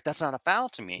I was like, that's not a foul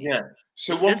to me. Yeah.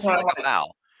 So it didn't seem like a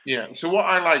foul. Yeah. So what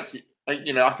I like,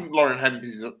 I think Lauren Hemp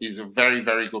is a very,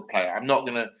 very good player. I'm not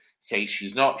going to say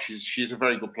she's not. She's a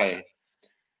very good player,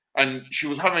 and she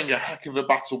was having a heck of a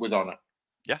battle with Honor.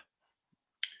 Yeah.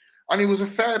 And it was a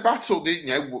fair battle. They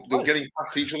were getting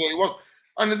past each other. It was,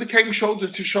 and they came shoulder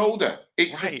to shoulder.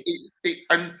 It's right.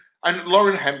 And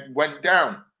Lauren Hemp went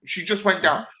down. She just went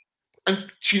down.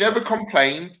 And she never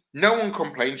complained. No one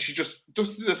complained. She just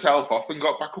dusted herself off and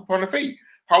got back up on her feet.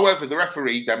 However, the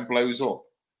referee then blows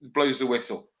the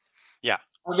whistle. Yeah.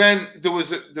 And then there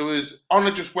was Honor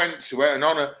just went to her, and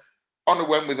Honor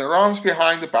went with her arms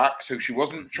behind her back, so she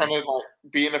wasn't trying to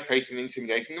be in her face and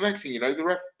intimidating. The next thing you know, the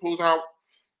ref pulls out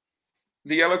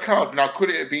the yellow card. Now, could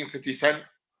it have been for dissent?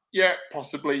 Yeah,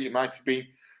 possibly it might have been,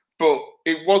 but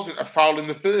it wasn't a foul in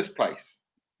the first place.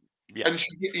 Yeah. And she,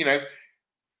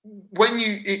 when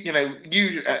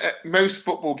most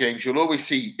football games, you'll always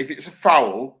see if it's a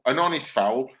foul, an honest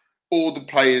foul, all the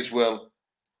players will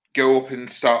go up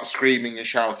and start screaming and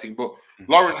shouting. But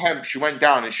Lauren Hemp, she went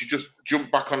down and she just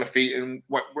jumped back on her feet and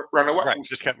ran away. Right,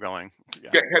 just kept going. Yeah.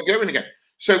 Kept going again.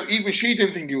 So even she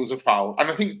didn't think it was a foul,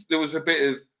 and I think there was a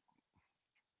bit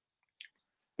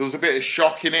of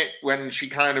shock in it when she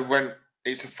kind of went,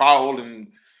 "It's a foul,"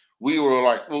 and we were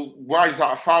like, "Well, why is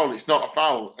that a foul? It's not a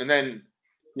foul." And then,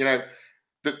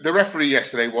 the referee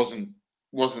yesterday wasn't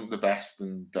the best,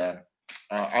 and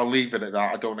I'll leave it at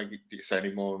that. I don't want to say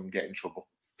any more and get in trouble.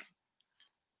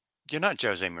 You're not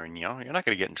Jose Mourinho. You're not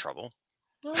going to get in trouble.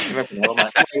 Look,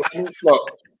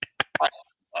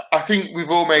 I think we've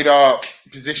all made our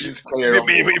positions clear.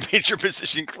 We made your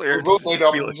position clear. We've all made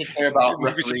our position clear about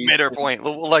referees. We made our point.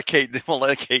 We'll let Kate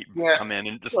come in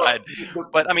and decide.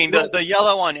 But I mean, the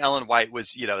yellow on Ellen White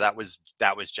was, that was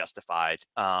justified.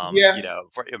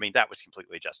 That was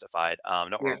completely justified. I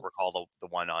don't recall the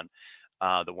one on.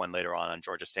 The one later on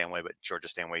Georgia Stanway, but Georgia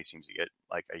Stanway seems to get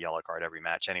like a yellow card every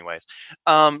match anyways.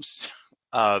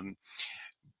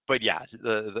 But yeah,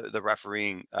 the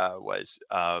refereeing was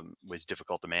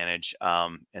difficult to manage,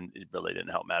 and it really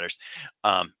didn't help matters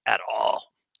at all.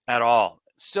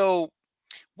 So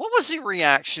what was the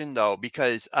reaction though?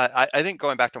 Because I think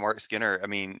going back to Mark Skinner, I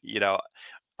mean,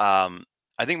 I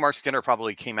think Mark Skinner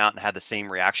probably came out and had the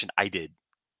same reaction I did,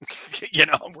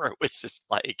 where it was just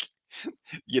like,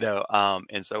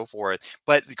 and so forth.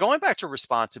 But going back to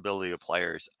responsibility of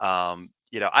players,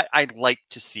 I'd like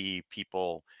to see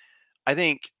people. I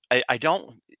think I don't.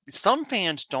 Some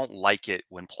fans don't like it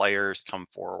when players come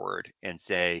forward and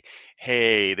say,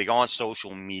 "Hey," they go on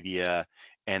social media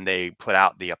and they put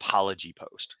out the apology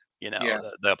post.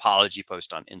 The apology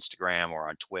post on Instagram or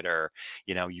on Twitter.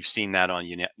 You've seen that on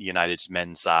United's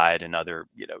men's side and other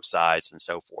sides and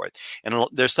so forth. And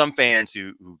there's some fans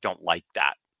who don't like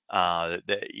that.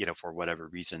 For whatever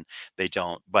reason they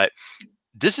don't. But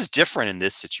this is different in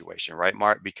this situation, right,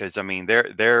 Mark? Because I mean,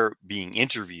 they're being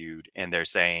interviewed and they're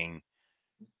saying,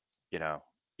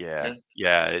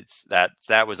 it's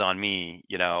that was on me,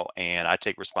 and I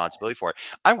take responsibility for it.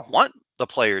 I want the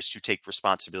players to take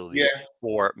responsibility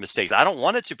for mistakes. I don't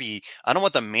want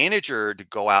the manager to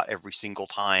go out every single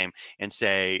time and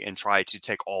say and try to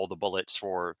take all the bullets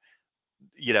for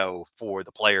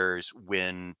the players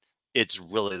when it's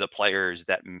really the players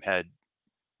that had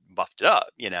buffed it up,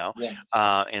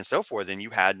 and so forth. And you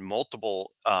had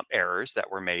multiple errors that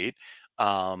were made.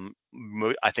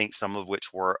 I think some of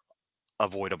which were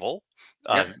avoidable.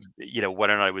 Whether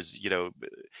or not it was,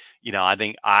 I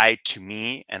think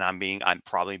I'm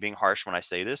probably being harsh when I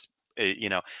say this.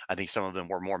 I think some of them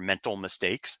were more mental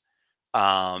mistakes.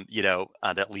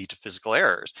 That lead to physical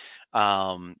errors,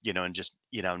 and just,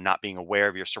 not being aware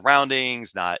of your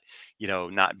surroundings, not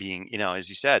being, as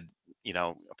you said,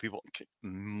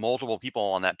 multiple people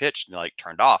on that pitch like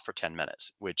turned off for 10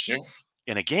 minutes, which Yeah.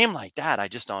 in a game like that, I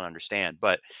just don't understand.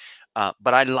 But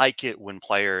I like it when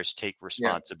players take Yeah.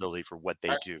 responsibility for what they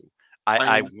I, do.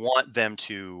 I I want them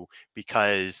to,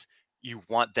 because you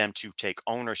want them to take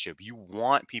ownership. You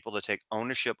want people to take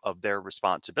ownership of their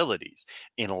responsibilities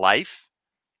in life,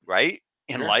 right?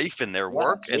 In yeah. life, in their Yeah,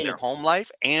 work, in their absolutely. home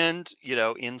life, and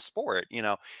in sport.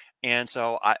 And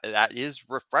so that is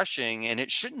refreshing, and it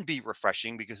shouldn't be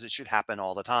refreshing because it should happen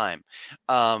all the time,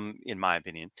 in my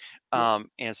opinion, Yeah.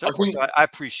 and I so forth. think, So I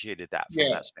appreciated that from yeah.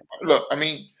 that standpoint. Look, I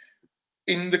mean,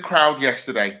 in the crowd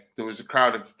yesterday, there was a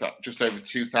crowd of just over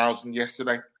 2,000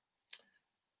 yesterday.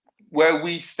 Where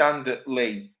we stand at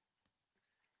Lee,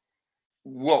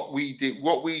 what we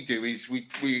do is we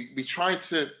try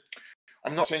to.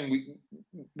 I'm not saying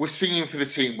we're singing for the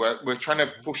team. We're trying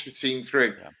to push the team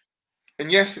through. Yeah.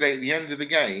 And yesterday, at the end of the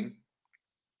game,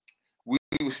 we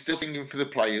were still singing for the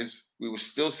players. We were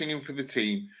still singing for the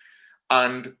team,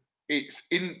 and it's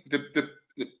in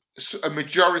a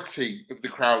majority of the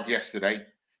crowd yesterday.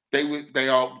 They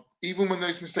are, even when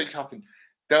those mistakes happen,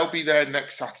 they'll be there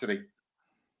next Saturday.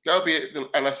 They'll be at the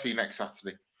LSV next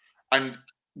Saturday, and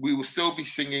we will still be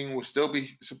singing. We'll still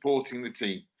be supporting the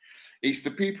team. It's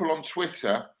the people on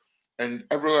Twitter and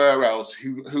everywhere else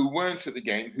who weren't at the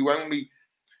game, who only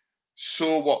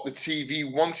saw what the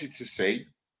TV wanted to see,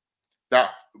 that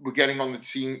were getting on the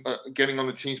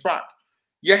team's back.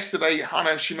 Yesterday,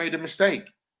 Hannah, she made a mistake.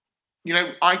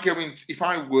 I go in, if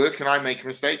I work and I make a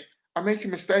mistake, I make a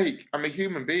mistake. I'm a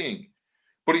human being.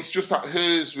 But it's just that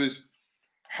hers was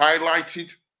highlighted,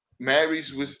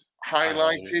 Mary's was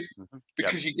highlighted, Yep.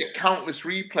 because you get countless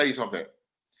replays of it.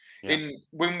 Yeah.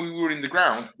 When we were in the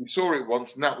ground, we saw it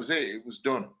once and that was it. It was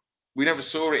done. We never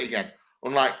saw it again.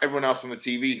 Unlike everyone else on the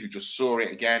TV who just saw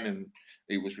it again, and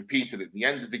it was repeated at the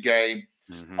end of the game.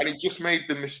 Mm-hmm. And it just made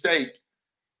the mistake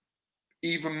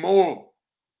even more,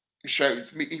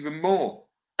 showed me even more.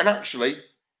 And actually,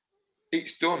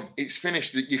 it's done. It's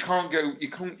finished. She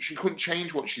couldn't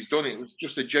change what she's done. It was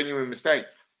just a genuine mistake.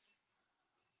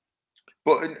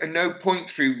 But at no point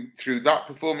through that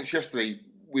performance yesterday,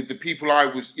 with the people I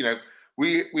was,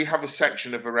 we have a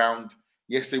section of around,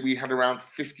 yesterday we had around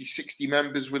 50, 60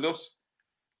 members with us,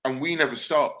 and we never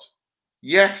stopped.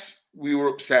 Yes, we were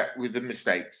upset with the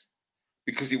mistakes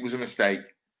because it was a mistake,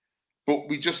 but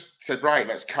we just said, right,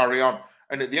 let's carry on.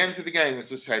 And at the end of the game,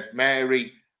 as I said,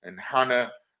 Mary and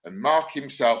Hannah and Mark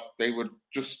himself, they were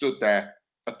just stood there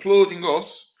applauding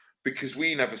us because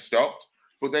we never stopped,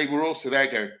 but they were also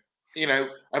there going,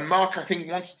 and Mark, I think,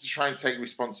 wanted to try and take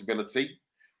responsibility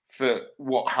for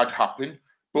what had happened.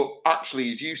 But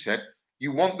actually, as you said,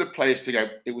 you want the players to go,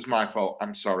 it was my fault,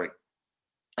 I'm sorry.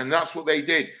 And that's what they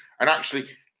did. And actually,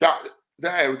 that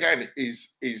there again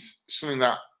is something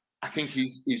that I think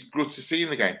is good to see in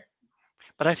the game.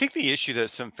 But I think the issue that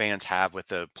some fans have with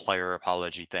the player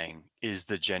apology thing is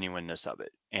the genuineness of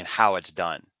it and how it's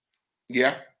done.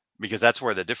 Yeah. Because that's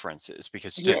where the difference is.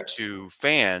 Because to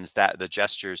fans, that the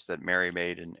gestures that Mary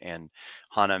made and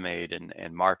Hannah made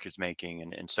and Mark is making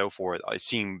and so forth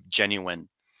seem genuine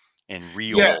and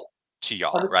real to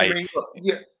y'all, right?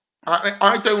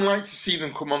 I don't like to see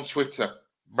them come on Twitter.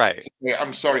 Right.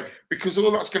 I'm sorry, because all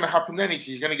that's going to happen then is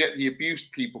you're going to get the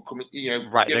abused people coming.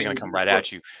 Right, they're going to come right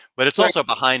at you. But it's also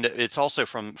behind. It's also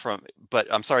from. But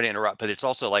I'm sorry to interrupt. But it's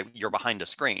also like you're behind a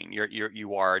screen.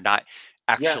 You are not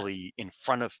actually in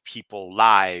front of people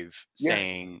live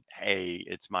saying, "Hey,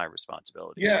 it's my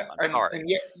responsibility." Yeah, and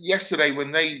yet yesterday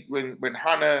when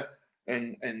Hannah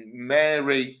and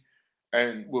Mary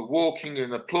and were walking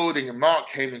and applauding, and Mark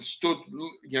came and stood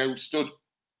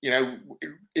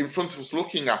in front of us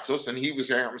looking at us, and he was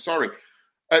saying, I'm sorry.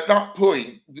 At that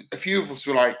point, a few of us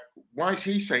were like, why is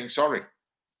he saying sorry?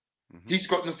 Mm-hmm. He's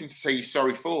got nothing to say he's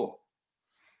sorry for.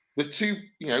 The two,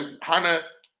 Hannah,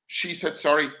 she said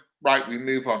sorry, right, we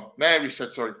move on. Mary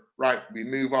said sorry, right, we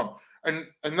move on. And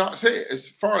that's it. As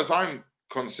far as I'm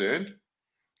concerned,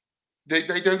 they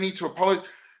don't need to apologize.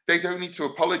 They don't need to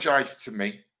apologize to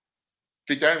me.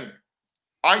 They don't.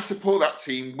 I support that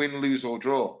team, win, lose, or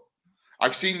draw.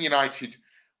 I've seen United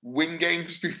win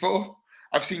games before.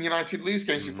 I've seen United lose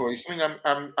games before. It's something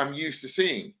I'm used to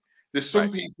seeing. There's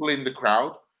some people in the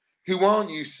crowd who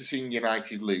aren't used to seeing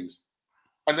United lose,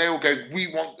 and they will go,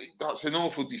 that's an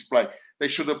awful display. They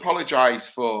should apologise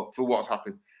for what's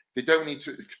happened. They don't need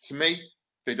to. To me,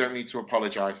 they don't need to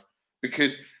apologise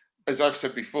because, as I've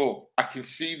said before, I can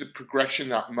see the progression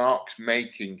that Mark's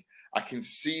making. I can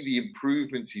see the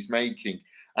improvements he's making,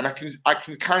 and I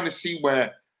can kind of see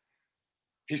where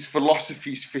his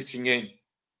philosophy's fitting in.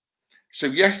 So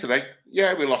yesterday,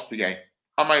 we lost the game.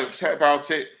 Am I upset about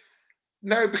it?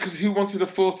 No, because who wanted a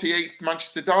 48th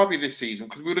Manchester derby this season?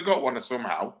 Because we would have got one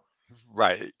somehow.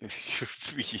 Right.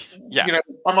 Yeah. You know,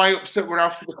 am I upset we're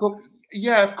out of the cup?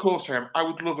 Yeah, of course I am. I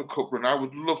would love a cup run. I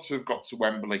would love to have got to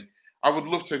Wembley. I would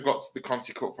love to have got to the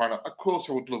Conti Cup final. Of course,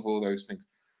 I would love all those things.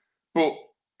 But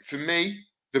for me,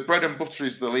 the bread and butter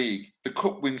is the league. The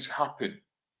cup wins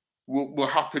will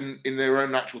happen in their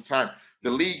own natural time. The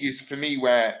league is, for me,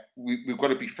 where we've got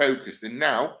to be focused. And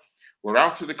now we're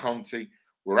out of the Conti,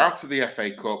 we're out of the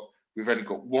FA Cup. We've only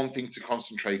got one thing to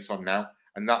concentrate on now,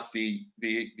 and that's the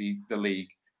league.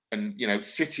 And you know,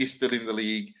 City is still in the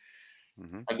league,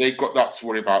 and they've got that to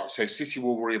worry about. So City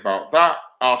will worry about that.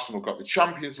 Arsenal got the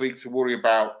Champions League to worry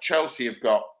about. Chelsea have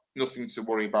got nothing to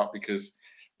worry about because,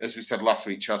 as we said last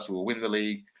week, Chelsea will win the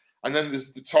league. And then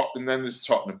there's there's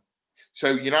Tottenham.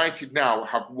 So United now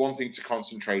have one thing to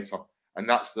concentrate on, and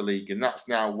that's the league. And that's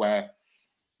now where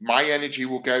my energy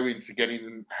will go into getting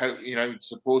them, you know,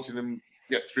 supporting them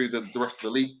get through the rest of the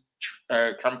league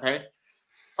campaign.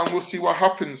 And we'll see what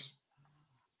happens.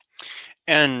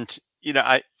 And, you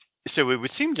know, so it would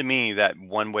seem to me that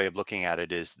one way of looking at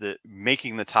it is that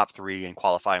making the top 3 and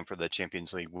qualifying for the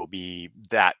Champions League will be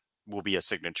a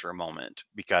signature moment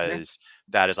because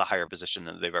that is a higher position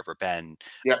than they've ever been.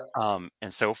 Yeah.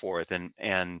 And so forth.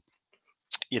 And,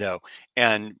 you know,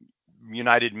 and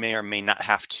United may or may not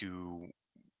have to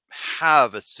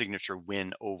have a signature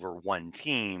win over one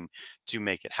team to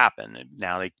make it happen. And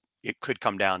now it could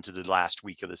come down to the last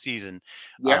week of the season.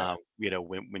 Yeah. You know,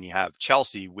 when you have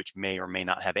Chelsea, which may or may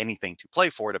not have anything to play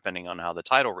for, depending on how the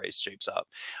title race shapes up.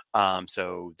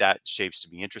 So that shapes to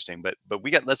be interesting. But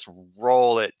let's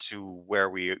roll it to where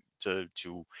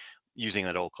to using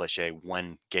that old cliche,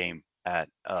 one game at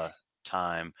a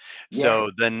time. Yeah.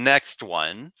 So the next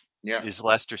one is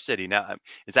Leicester City. Now,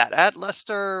 is that at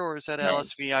Leicester or is that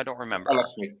LSV? I don't remember.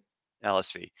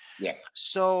 LSV. Yeah.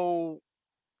 So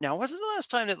now, was it the last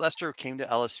time that Leicester came to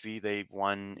LSV? They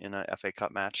won in a FA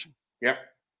Cup match. Yeah.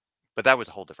 But that was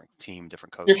a whole different team,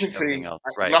 different coach, different team, else,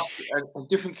 right? A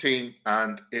different team,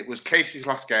 and it was Casey's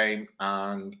last game,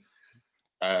 and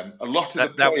a lot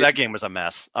of that game was a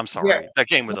mess. I'm sorry, that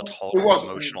game was a total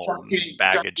emotional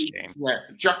baggage game. Yeah,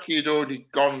 Jackie had already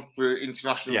gone for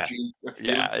international duty.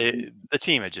 The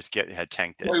team had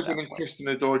tanked it. Logan and Kristen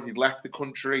had already left the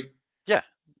country. Yeah.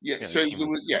 So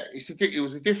it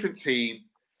was a different team.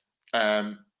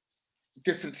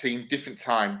 Different team, different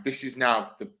time. This is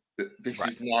now the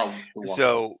one.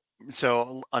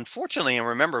 So unfortunately, and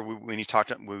remember when we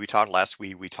talked last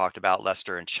week, we talked about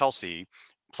Leicester and Chelsea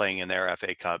playing in their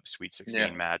FA Cup Sweet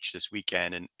 16 match this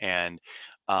weekend, and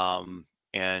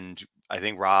I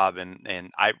think Rob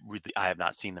and I have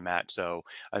not seen the match, so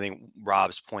I think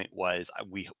Rob's point was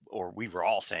we were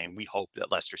all saying we hope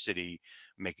that Leicester City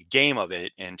make a game of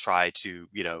it and try to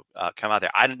come out there.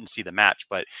 I didn't see the match,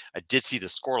 but I did see the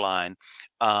scoreline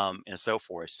and so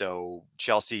forth. So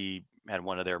Chelsea had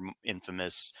one of their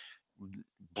infamous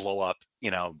blow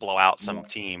out some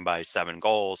team by 7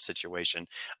 goals situation.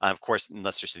 Of course,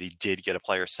 Leicester City did get a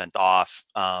player sent off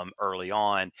early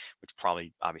on, which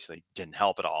probably obviously didn't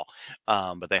help at all.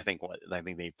 But I think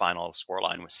the final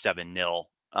scoreline was 7-0.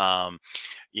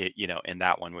 In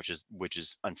that one, which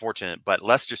is unfortunate. But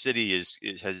Leicester City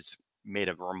has made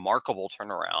a remarkable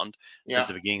turnaround since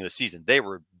the beginning of the season. They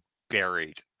were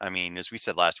buried. I mean, as we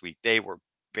said last week, they were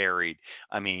buried.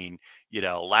 I mean,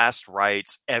 last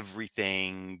rights,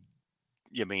 everything.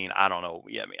 I don't know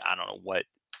what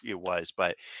it was,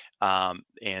 but and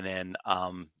then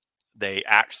they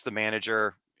axed the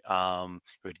manager who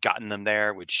had gotten them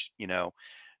there, which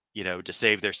to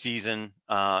save their season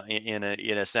in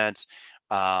a sense,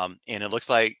 and it looks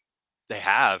like they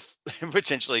have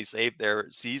potentially saved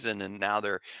their season, and now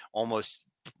they're almost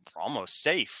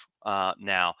safe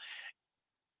now.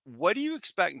 What do you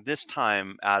expect this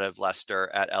time out of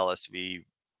Leicester at LSV?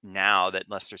 Now that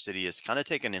Leicester City is kind of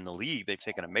taken in the league, they've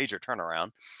taken a major turnaround.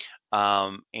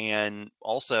 And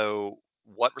also,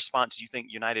 what response do you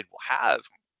think United will have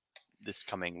this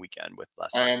coming weekend with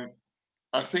Leicester?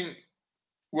 I think,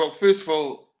 well, first of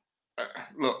all,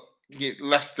 look,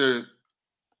 Leicester,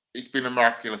 it's been a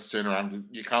miraculous turnaround.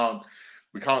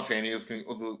 We can't say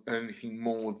anything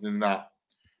more than that.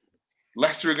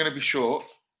 Leicester are going to be short.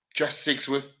 Jess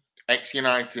Sigsworth,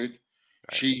 ex-United,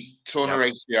 she's torn her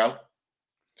ACL.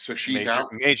 So she's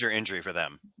out. Major injury for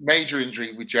them. Major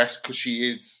injury with Jess because she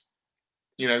is,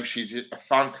 she's a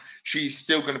fan. She's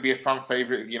still going to be a fan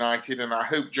favourite of United, and I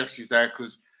hope Jess is there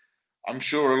because I'm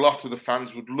sure a lot of the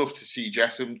fans would love to see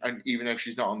Jess, and even though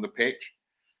she's not on the pitch.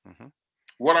 Mm-hmm.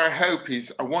 What I hope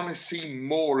is I want to see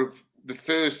more of the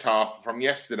first half from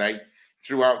yesterday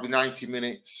throughout the 90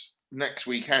 minutes next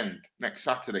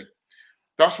Saturday.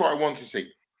 That's what I want to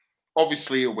see.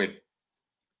 Obviously, a win.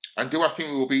 And do I think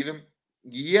we will beat them?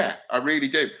 Yeah, I really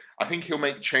do. I think he'll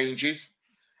make changes.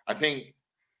 I think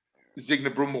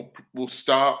Zigna will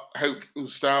start. Hope will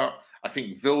start. I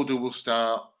think Vilda will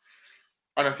start.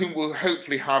 And I think we'll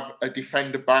hopefully have a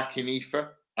defender back in Aoife.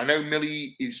 I know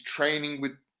Millie is training,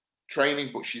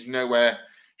 but she's nowhere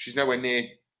near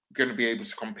going to be able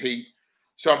to compete.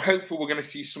 So I'm hopeful we're going to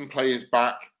see some players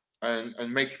back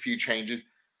and make a few changes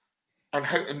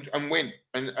and win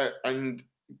and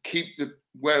keep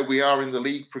where we are in the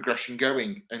league progression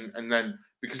going. And then,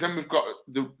 because then we've got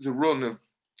the run of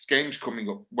games coming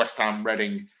up, West Ham,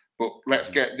 Reading, but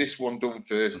let's get this one done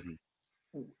first.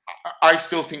 I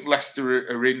still think Leicester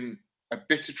are in a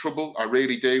bit of trouble. I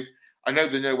really do. I know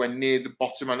they're nowhere near the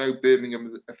bottom. I know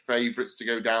Birmingham are favourites to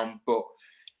go down, but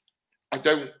I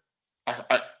don't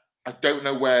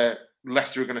know where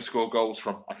Leicester are going to score goals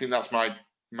from. I think that's my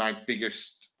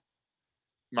biggest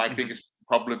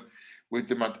problem with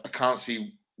them. I can't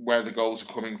see where the goals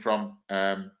are coming from.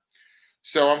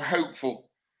 So I'm hopeful.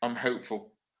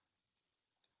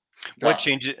 What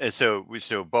changes? So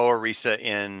Bo Arisa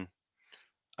in,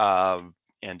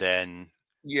 and then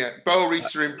Bo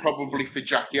Arisa in probably for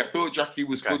Jackie. I thought Jackie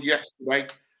was good yesterday,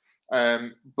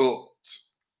 but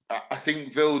I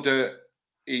think Vilda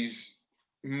is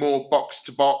more box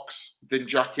to box than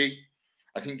Jackie.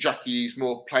 I think Jackie is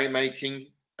more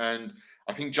playmaking, and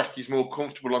I think Jackie's more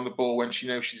comfortable on the ball when she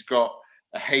knows she's got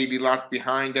a Hayley lad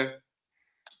behind her.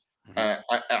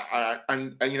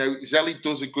 And Zelly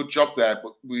does a good job there,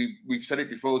 but we've said it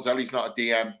before. Zelly's not a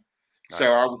DM,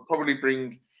 so I would probably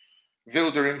bring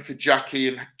Vilda in for Jackie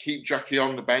and keep Jackie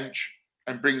on the bench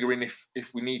and bring her in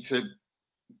if we need to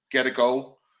get a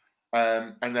goal,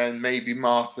 and then maybe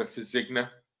Martha for Zigna,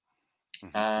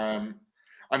 and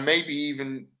maybe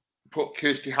even put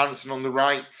Kirsty Hansen on the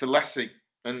right for Lessie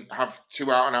and have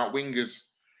two out-and-out wingers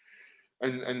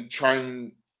and try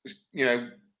and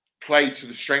play to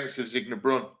the strengths of Zigna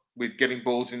Brunn with getting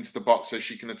balls into the box so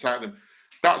she can attack them.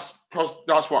 That's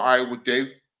what I would do.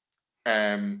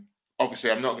 Obviously,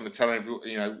 I'm not going to tell everyone,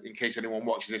 in case anyone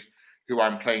watches this, who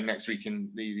I'm playing next week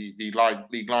in the league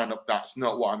lineup. That's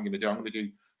not what I'm going to do. I'm going to do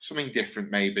something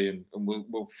different maybe, and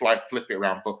we'll flip it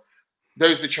around. But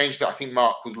those are the changes that I think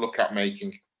Mark would look at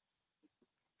making.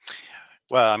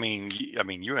 Well, I mean,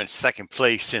 you're in second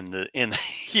place in the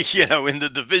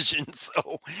division,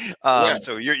 so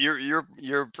so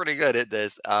you're pretty good at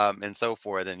this, and so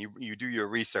forth, and you do your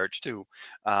research too.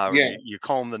 You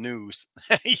comb the news,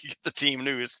 you get the team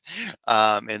news,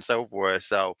 and so forth.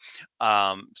 So,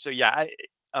 I'm scared.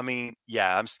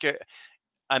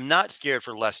 I'm not scared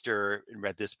for Leicester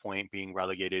at this point being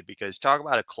relegated, because talk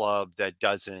about a club that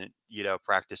doesn't,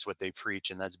 practice what they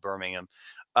preach, and that's Birmingham.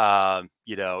 In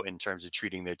terms of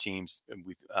treating their teams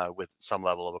with some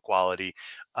level of equality.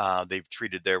 They've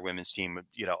treated their women's team,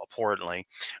 abhorrently.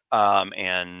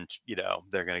 And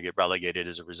they're going to get relegated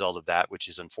as a result of that, which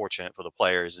is unfortunate for the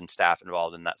players and staff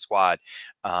involved in that squad,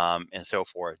 and so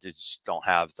forth. They just don't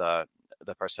have the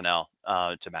personnel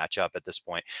to match up at this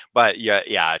point. But you're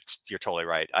totally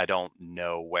right. I don't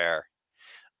know where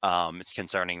it's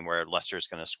concerning where Leicester is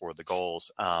going to score the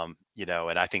goals, and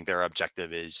I think their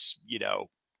objective is,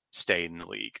 stay in the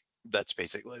league. That's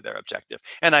basically their objective.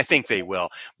 And I think they will,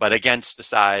 but against the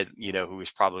side, who is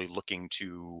probably looking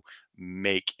to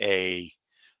make a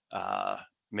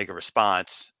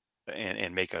response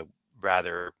and make a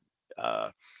rather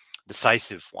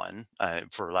decisive one,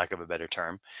 for lack of a better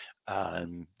term.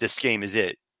 This game is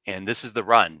it. And this is the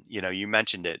run. You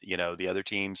mentioned it. The other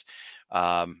teams,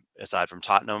 aside from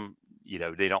Tottenham,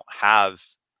 they don't have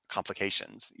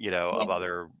complications, of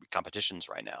other competitions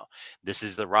right now. This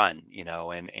is the run,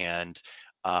 and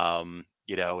of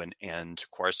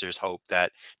course there's hope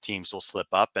that teams will slip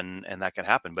up and that can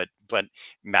happen. But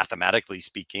mathematically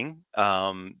speaking,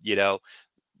 not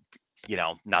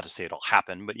to say it'll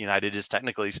happen, but United is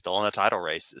technically still in a title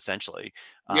race, essentially.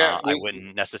 I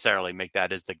wouldn't necessarily make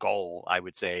that as the goal. I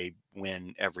would say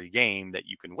win every game that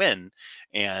you can win.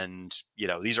 And,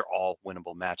 these are all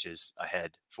winnable matches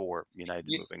ahead for United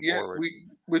moving forward.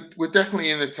 We're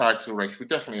definitely in the title race. We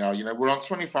definitely are. We're on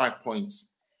 25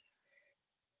 points.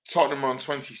 Tottenham are on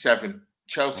 27.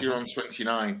 Chelsea are on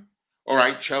 29. All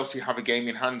right, Chelsea have a game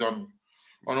in hand on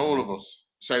all of us.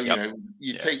 So,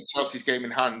 take Chelsea's game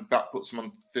in hand, that puts them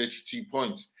on 32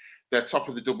 points. They're top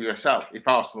of the WSL if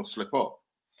Arsenal slip up.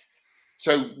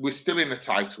 So we're still in a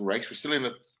title race. We're still in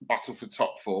a battle for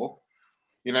top four.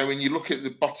 When you look at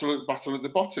the battle at the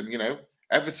bottom,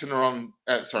 Everton are on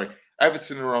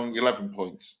 11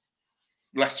 points.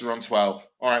 Leicester on 12.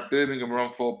 All right, Birmingham are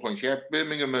on 4 points. Yeah,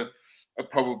 Birmingham are are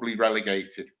probably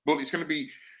relegated. But it's going to be,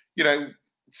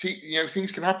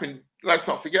 things can happen. Let's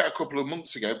not forget a couple of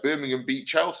months ago, Birmingham beat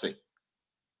Chelsea.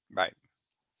 Right.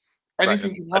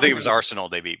 Anything can happen. I think it was Arsenal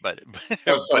they beat, but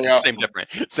same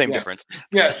difference.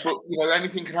 Yeah, but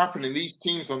anything can happen in these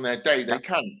teams on their day. They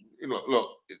can.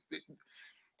 Look.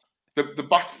 The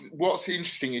battle. What's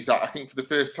interesting is that I think for the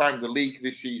first time the league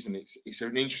this season, it's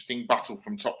an interesting battle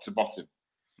from top to bottom.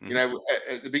 Mm-hmm.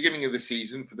 At the beginning of the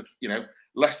season,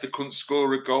 Leicester couldn't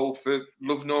score a goal for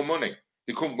love nor money.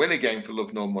 They couldn't win a game for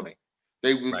love nor money.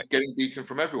 They were getting beaten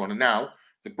from everyone, and now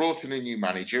they brought in a new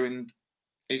manager, and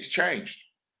it's changed.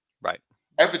 Right.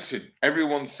 Everton.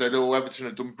 Everyone said, "Oh, Everton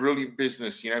have done brilliant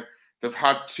business." They've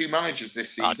had 2 managers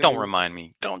this season. Don't remind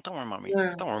me. Don't remind me.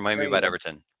 Yeah, don't remind me about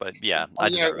Everton. But yeah, I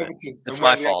deserve it. It's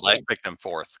my fault. I picked them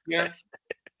 4th. Yeah.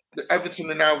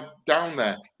 Everton are now down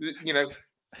there.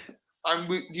 And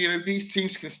these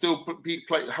teams can still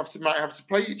might have to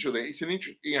play each other. It's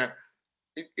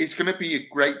it's going to be a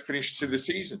great finish to the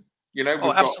season.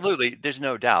 Absolutely. There's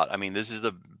no doubt. I mean, this is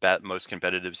the most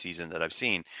competitive season that I've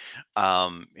seen,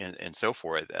 and so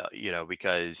forth.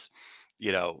 Because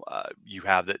you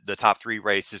have the top 3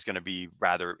 race is going to be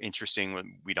rather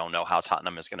interesting. We don't know how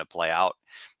Tottenham is going to play out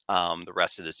the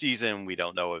rest of the season. We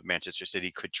don't know if Manchester City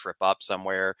could trip up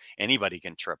somewhere. Anybody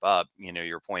can trip up.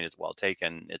 Your point is well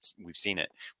taken. We've seen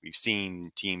it. We've seen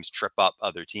teams trip up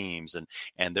other teams,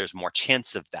 and there's more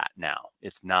chance of that now.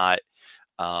 It's not.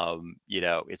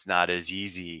 It's not as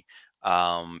easy,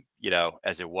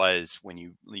 as it was when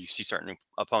you see certain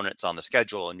opponents on the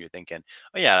schedule and you're thinking,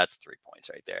 oh yeah, that's 3 points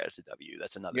right there. That's a W.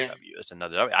 That's another W. That's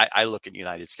another W. I look at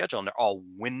United's schedule and they're all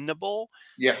winnable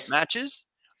matches,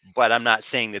 but I'm not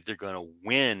saying that they're going to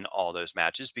win all those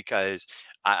matches because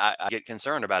I get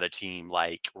concerned about a team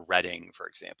like Reading, for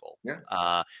example.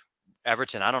 Yeah.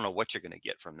 Everton, I don't know what you're going to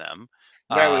get from them.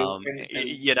 Do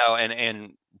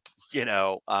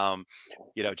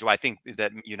I think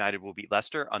that United will beat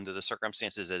Leicester under the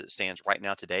circumstances as it stands right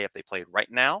now today? If they played right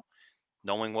now,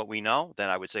 knowing what we know, then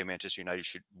I would say Manchester United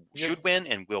should win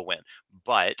and will win.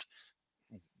 But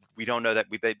we don't know that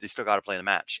they still got to play the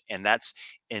match, and that's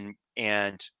and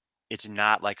it's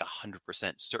not like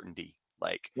 100% certainty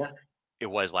like it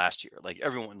was last year. Like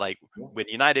everyone, when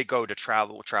United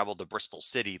travel to Bristol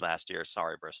City last year.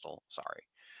 Sorry, Bristol. Sorry.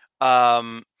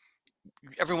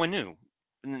 Everyone knew.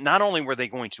 Not only were they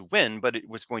going to win, but it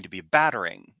was going to be a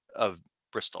battering of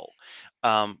Bristol.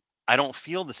 I don't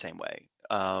feel the same way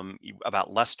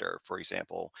about Leicester, for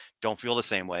example. Don't feel the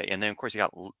same way. And then, of course, you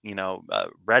got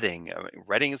Reading.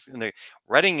 Reading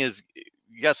is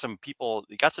you got some people.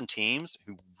 You got some teams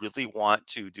who really want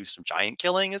to do some giant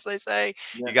killing, as they say.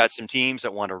 Yeah. You got some teams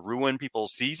that want to ruin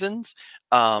people's seasons.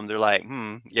 They're like,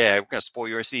 we're going to spoil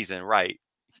your season, right?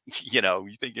 You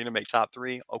think you're gonna make top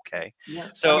 3, okay? Yeah.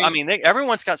 So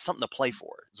everyone's got something to play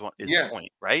for. Is the point,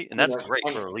 right? And that's great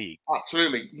for a league.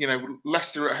 Absolutely.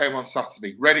 Leicester at home on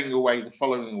Saturday, Reading away the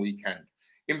following weekend.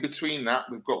 In between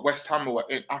that, we've got West Ham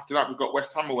away. After that, we've got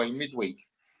West Ham away midweek.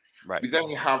 Right. We then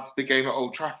have the game at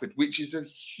Old Trafford, which is a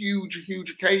huge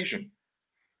occasion.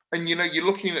 And you're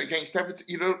looking at against Everton.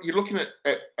 You're looking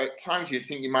at times you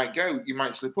think you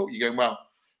might slip up. You're going, well,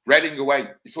 Reading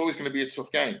away. It's always going to be a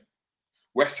tough game.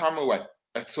 West Ham away,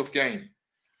 a tough game.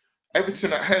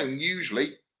 Everton at home,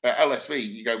 usually at LSV,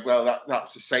 you go, well,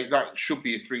 that should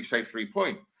be a 3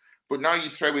 point. But now you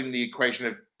throw in the equation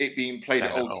of it being played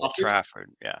at Old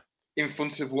Trafford, in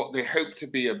front of what they hope to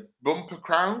be a bumper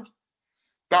crowd.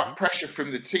 That pressure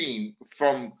from the team,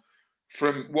 from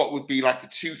what would be like a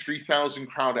 2,000-3,000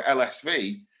 crowd at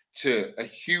LSV to a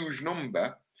huge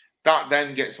number, that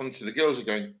then gets onto the girls are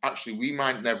going, actually, we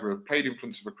might never have played in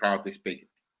front of a crowd this big.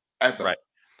 Ever.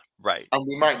 Right. And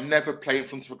we might never play in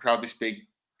front of a crowd this big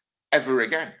ever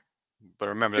again. But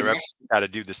remember, the reps how to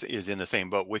do this is in the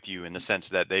same boat with you in the sense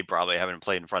that they probably haven't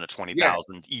played in front of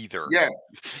 20,000 either. Yeah.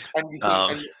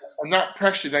 And that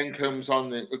pressure then comes on,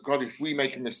 God, if we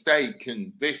make a mistake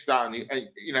and this, that,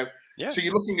 and So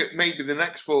you're looking at maybe the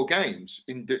next 4 games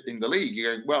in the league.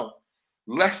 You're going, well,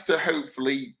 Leicester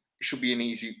hopefully should be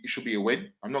a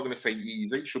win. I'm not going to say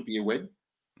easy, it should be a win.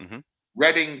 Mm-hmm.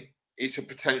 Reading, it's a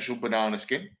potential banana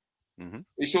skin. Mm-hmm.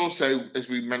 It's also, as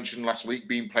we mentioned last week,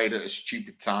 being played at a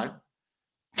stupid time.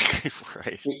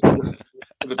 Right.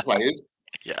 For the players.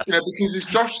 Yes. Because as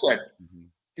Josh said,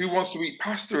 who wants to eat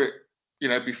pasta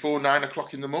at, before 9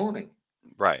 o'clock in the morning?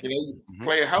 Right.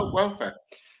 Player health welfare.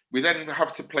 We then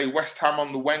have to play West Ham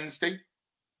on the Wednesday.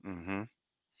 Mm-hmm.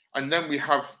 And then we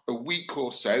have a week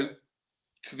or so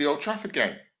to the Old Trafford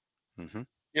game. Mm-hmm.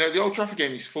 The Old Trafford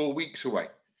game is 4 weeks away.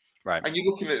 Right. And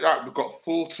you're looking at that, we've got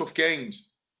 4 tough games.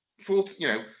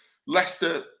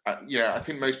 Leicester, I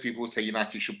think most people would say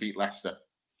United should beat Leicester.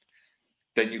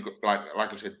 Then you've got,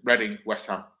 like I said, Reading, West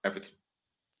Ham, Everton.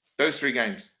 Those 3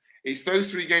 games. It's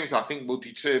those 3 games I think will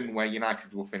determine where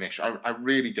United will finish. I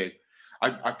really do.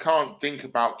 I can't think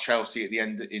about Chelsea at the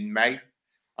end in May.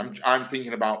 I'm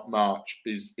thinking about March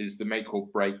is the make or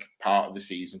break part of the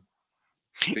season.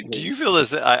 Do you feel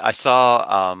as I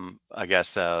saw, I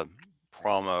guess, a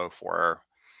promo for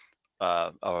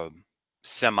a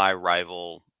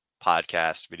semi-rival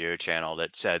podcast video channel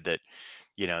that said that,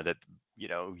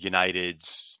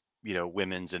 United's,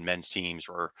 women's and men's teams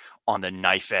were on the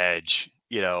knife edge,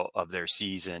 of their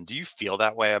season. Do you feel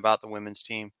that way about the women's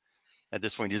team at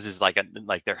this point? This is like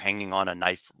they're hanging on a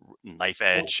knife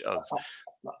edge of,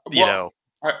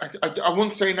 I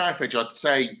wouldn't say knife edge. I'd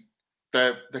say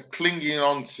they're clinging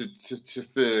on to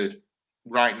third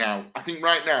right now. I think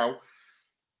right now,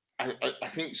 I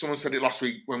think someone said it last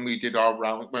week when we did our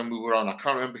round, when we were on. I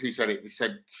can't remember who said it. They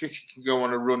said City can go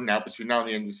on a run now between now and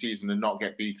the end of the season and not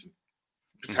get beaten,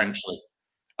 potentially.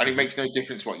 Mm-hmm. And it makes no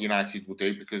difference what United will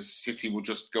do because City will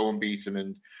just go unbeaten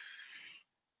and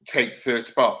take third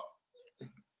spot.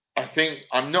 I think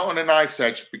I'm not on a knife's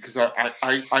edge because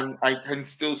I can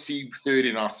still see third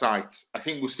in our sights. I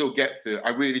think we'll still get third. I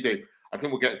really do. I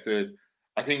think we'll get third.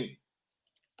 I think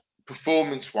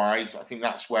performance-wise, I think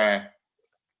that's where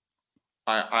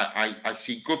I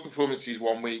see good performances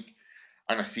one week,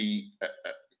 and I see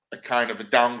a kind of a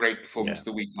downgrade performance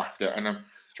the week after. And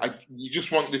you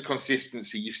just want the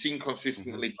consistency. You've seen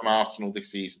consistently from Arsenal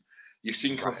this season. You've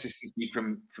seen consistency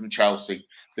from Chelsea.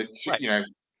 And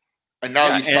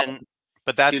now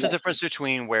but that's the difference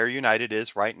between where United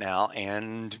is right now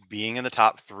and being in the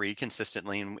top 3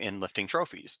 consistently in lifting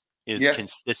trophies is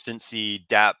consistency,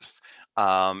 depth.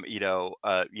 You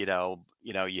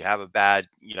have a bad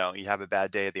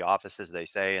day at the office, as they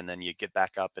say, and then you get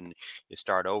back up and you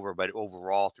start over. But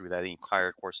overall, through that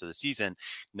entire course of the season,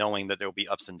 knowing that there will be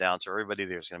ups and downs for everybody,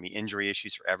 there's going to be injury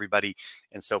issues for everybody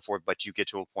and so forth. But you get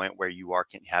to a point where you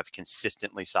can have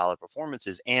consistently solid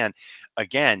performances. And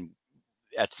again,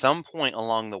 at some point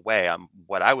along the way,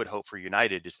 what I would hope for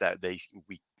United is that they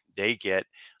get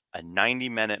a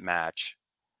 90-minute match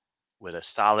with a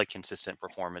solid, consistent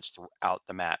performance throughout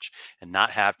the match, and not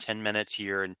have 10 minutes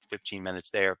here and 15 minutes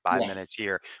there, 5 minutes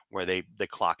here, where they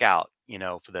clock out,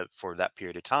 for that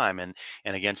period of time. And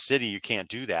against City, you can't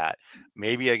do that.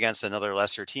 Maybe against another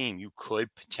lesser team, you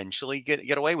could potentially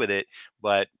get away with it,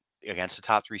 but against the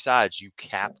top 3 sides, you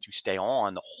have to stay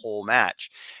on the whole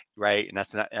match, right? And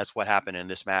that's what happened in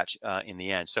this match in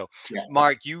the end. So,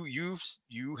 Mark, you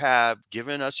have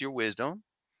given us your wisdom.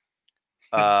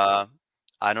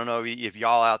 I don't know if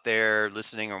y'all out there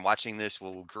listening or watching this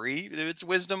will agree if it's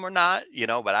wisdom or not,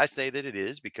 but I say that it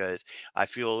is because I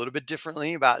feel a little bit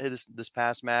differently about this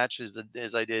past match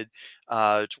as I did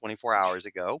 24 hours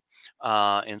ago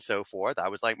and so forth. I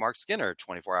was like Mark Skinner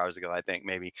 24 hours ago, I think,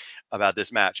 maybe, about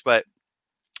this match. But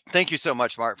thank you so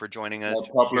much, Mark, for joining us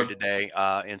here today.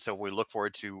 And so we look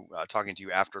forward to talking to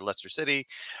you after Leicester City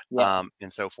and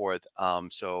so forth.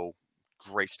 So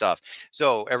great stuff.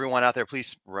 So everyone out there,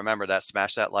 please remember that,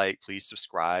 smash that like, please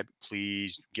subscribe,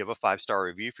 please give a 5-star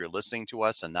review if you're listening to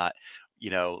us and not,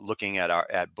 looking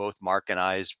at both Mark and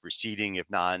I's receding, if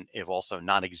also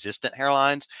non-existent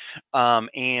hairlines.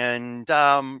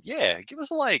 Give us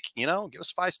a like, give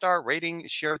us a 5-star rating,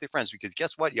 share with your friends, because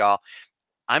guess what, y'all?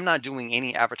 I'm not doing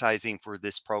any advertising for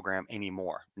this program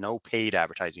anymore. No paid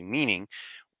advertising, meaning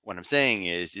what I'm saying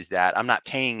is that I'm not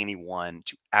paying anyone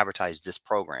to advertise this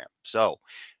program. So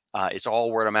it's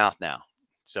all word of mouth now.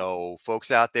 So folks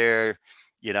out there,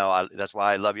 that's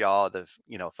why I love y'all.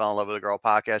 Fell in Love with a Girl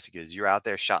podcast, because you're out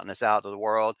there shouting us out to the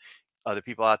world. Other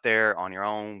people out there on your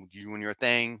own, doing your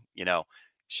thing,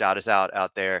 shout us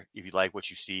out there. If you like what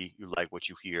you see, you like what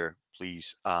you hear,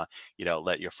 please,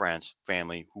 let your friends,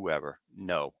 family, whoever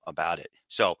know about it.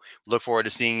 So look forward to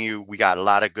seeing you. We got a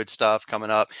lot of good stuff coming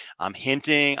up. I'm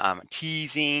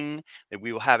teasing that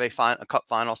we will have a cup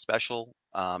final special.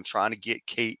 Trying to get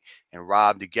Kate and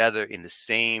Rob together in the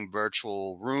same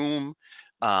virtual room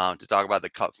to talk about the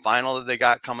cup final that they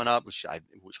got coming up, which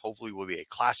hopefully will be a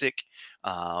classic,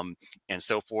 and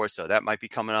so forth. So that might be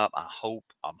coming up.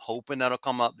 I'm hoping that'll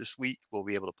come up this week. We'll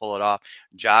be able to pull it off.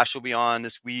 Josh will be on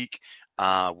this week. If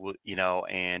I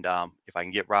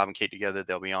can get Rob and Kate together,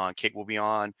 they'll be on. Kate will be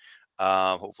on,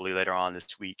 hopefully later on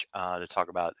this week, to talk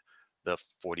about the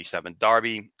 47th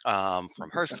Derby from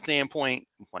her standpoint,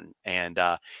 and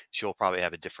she'll probably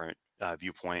have a different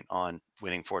viewpoint on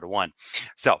winning 4-1.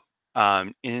 So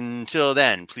until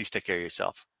then, please take care of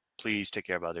yourself. Please take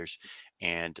care of others,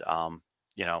 and all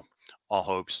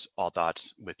hopes, all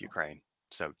thoughts with Ukraine.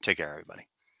 So take care, everybody.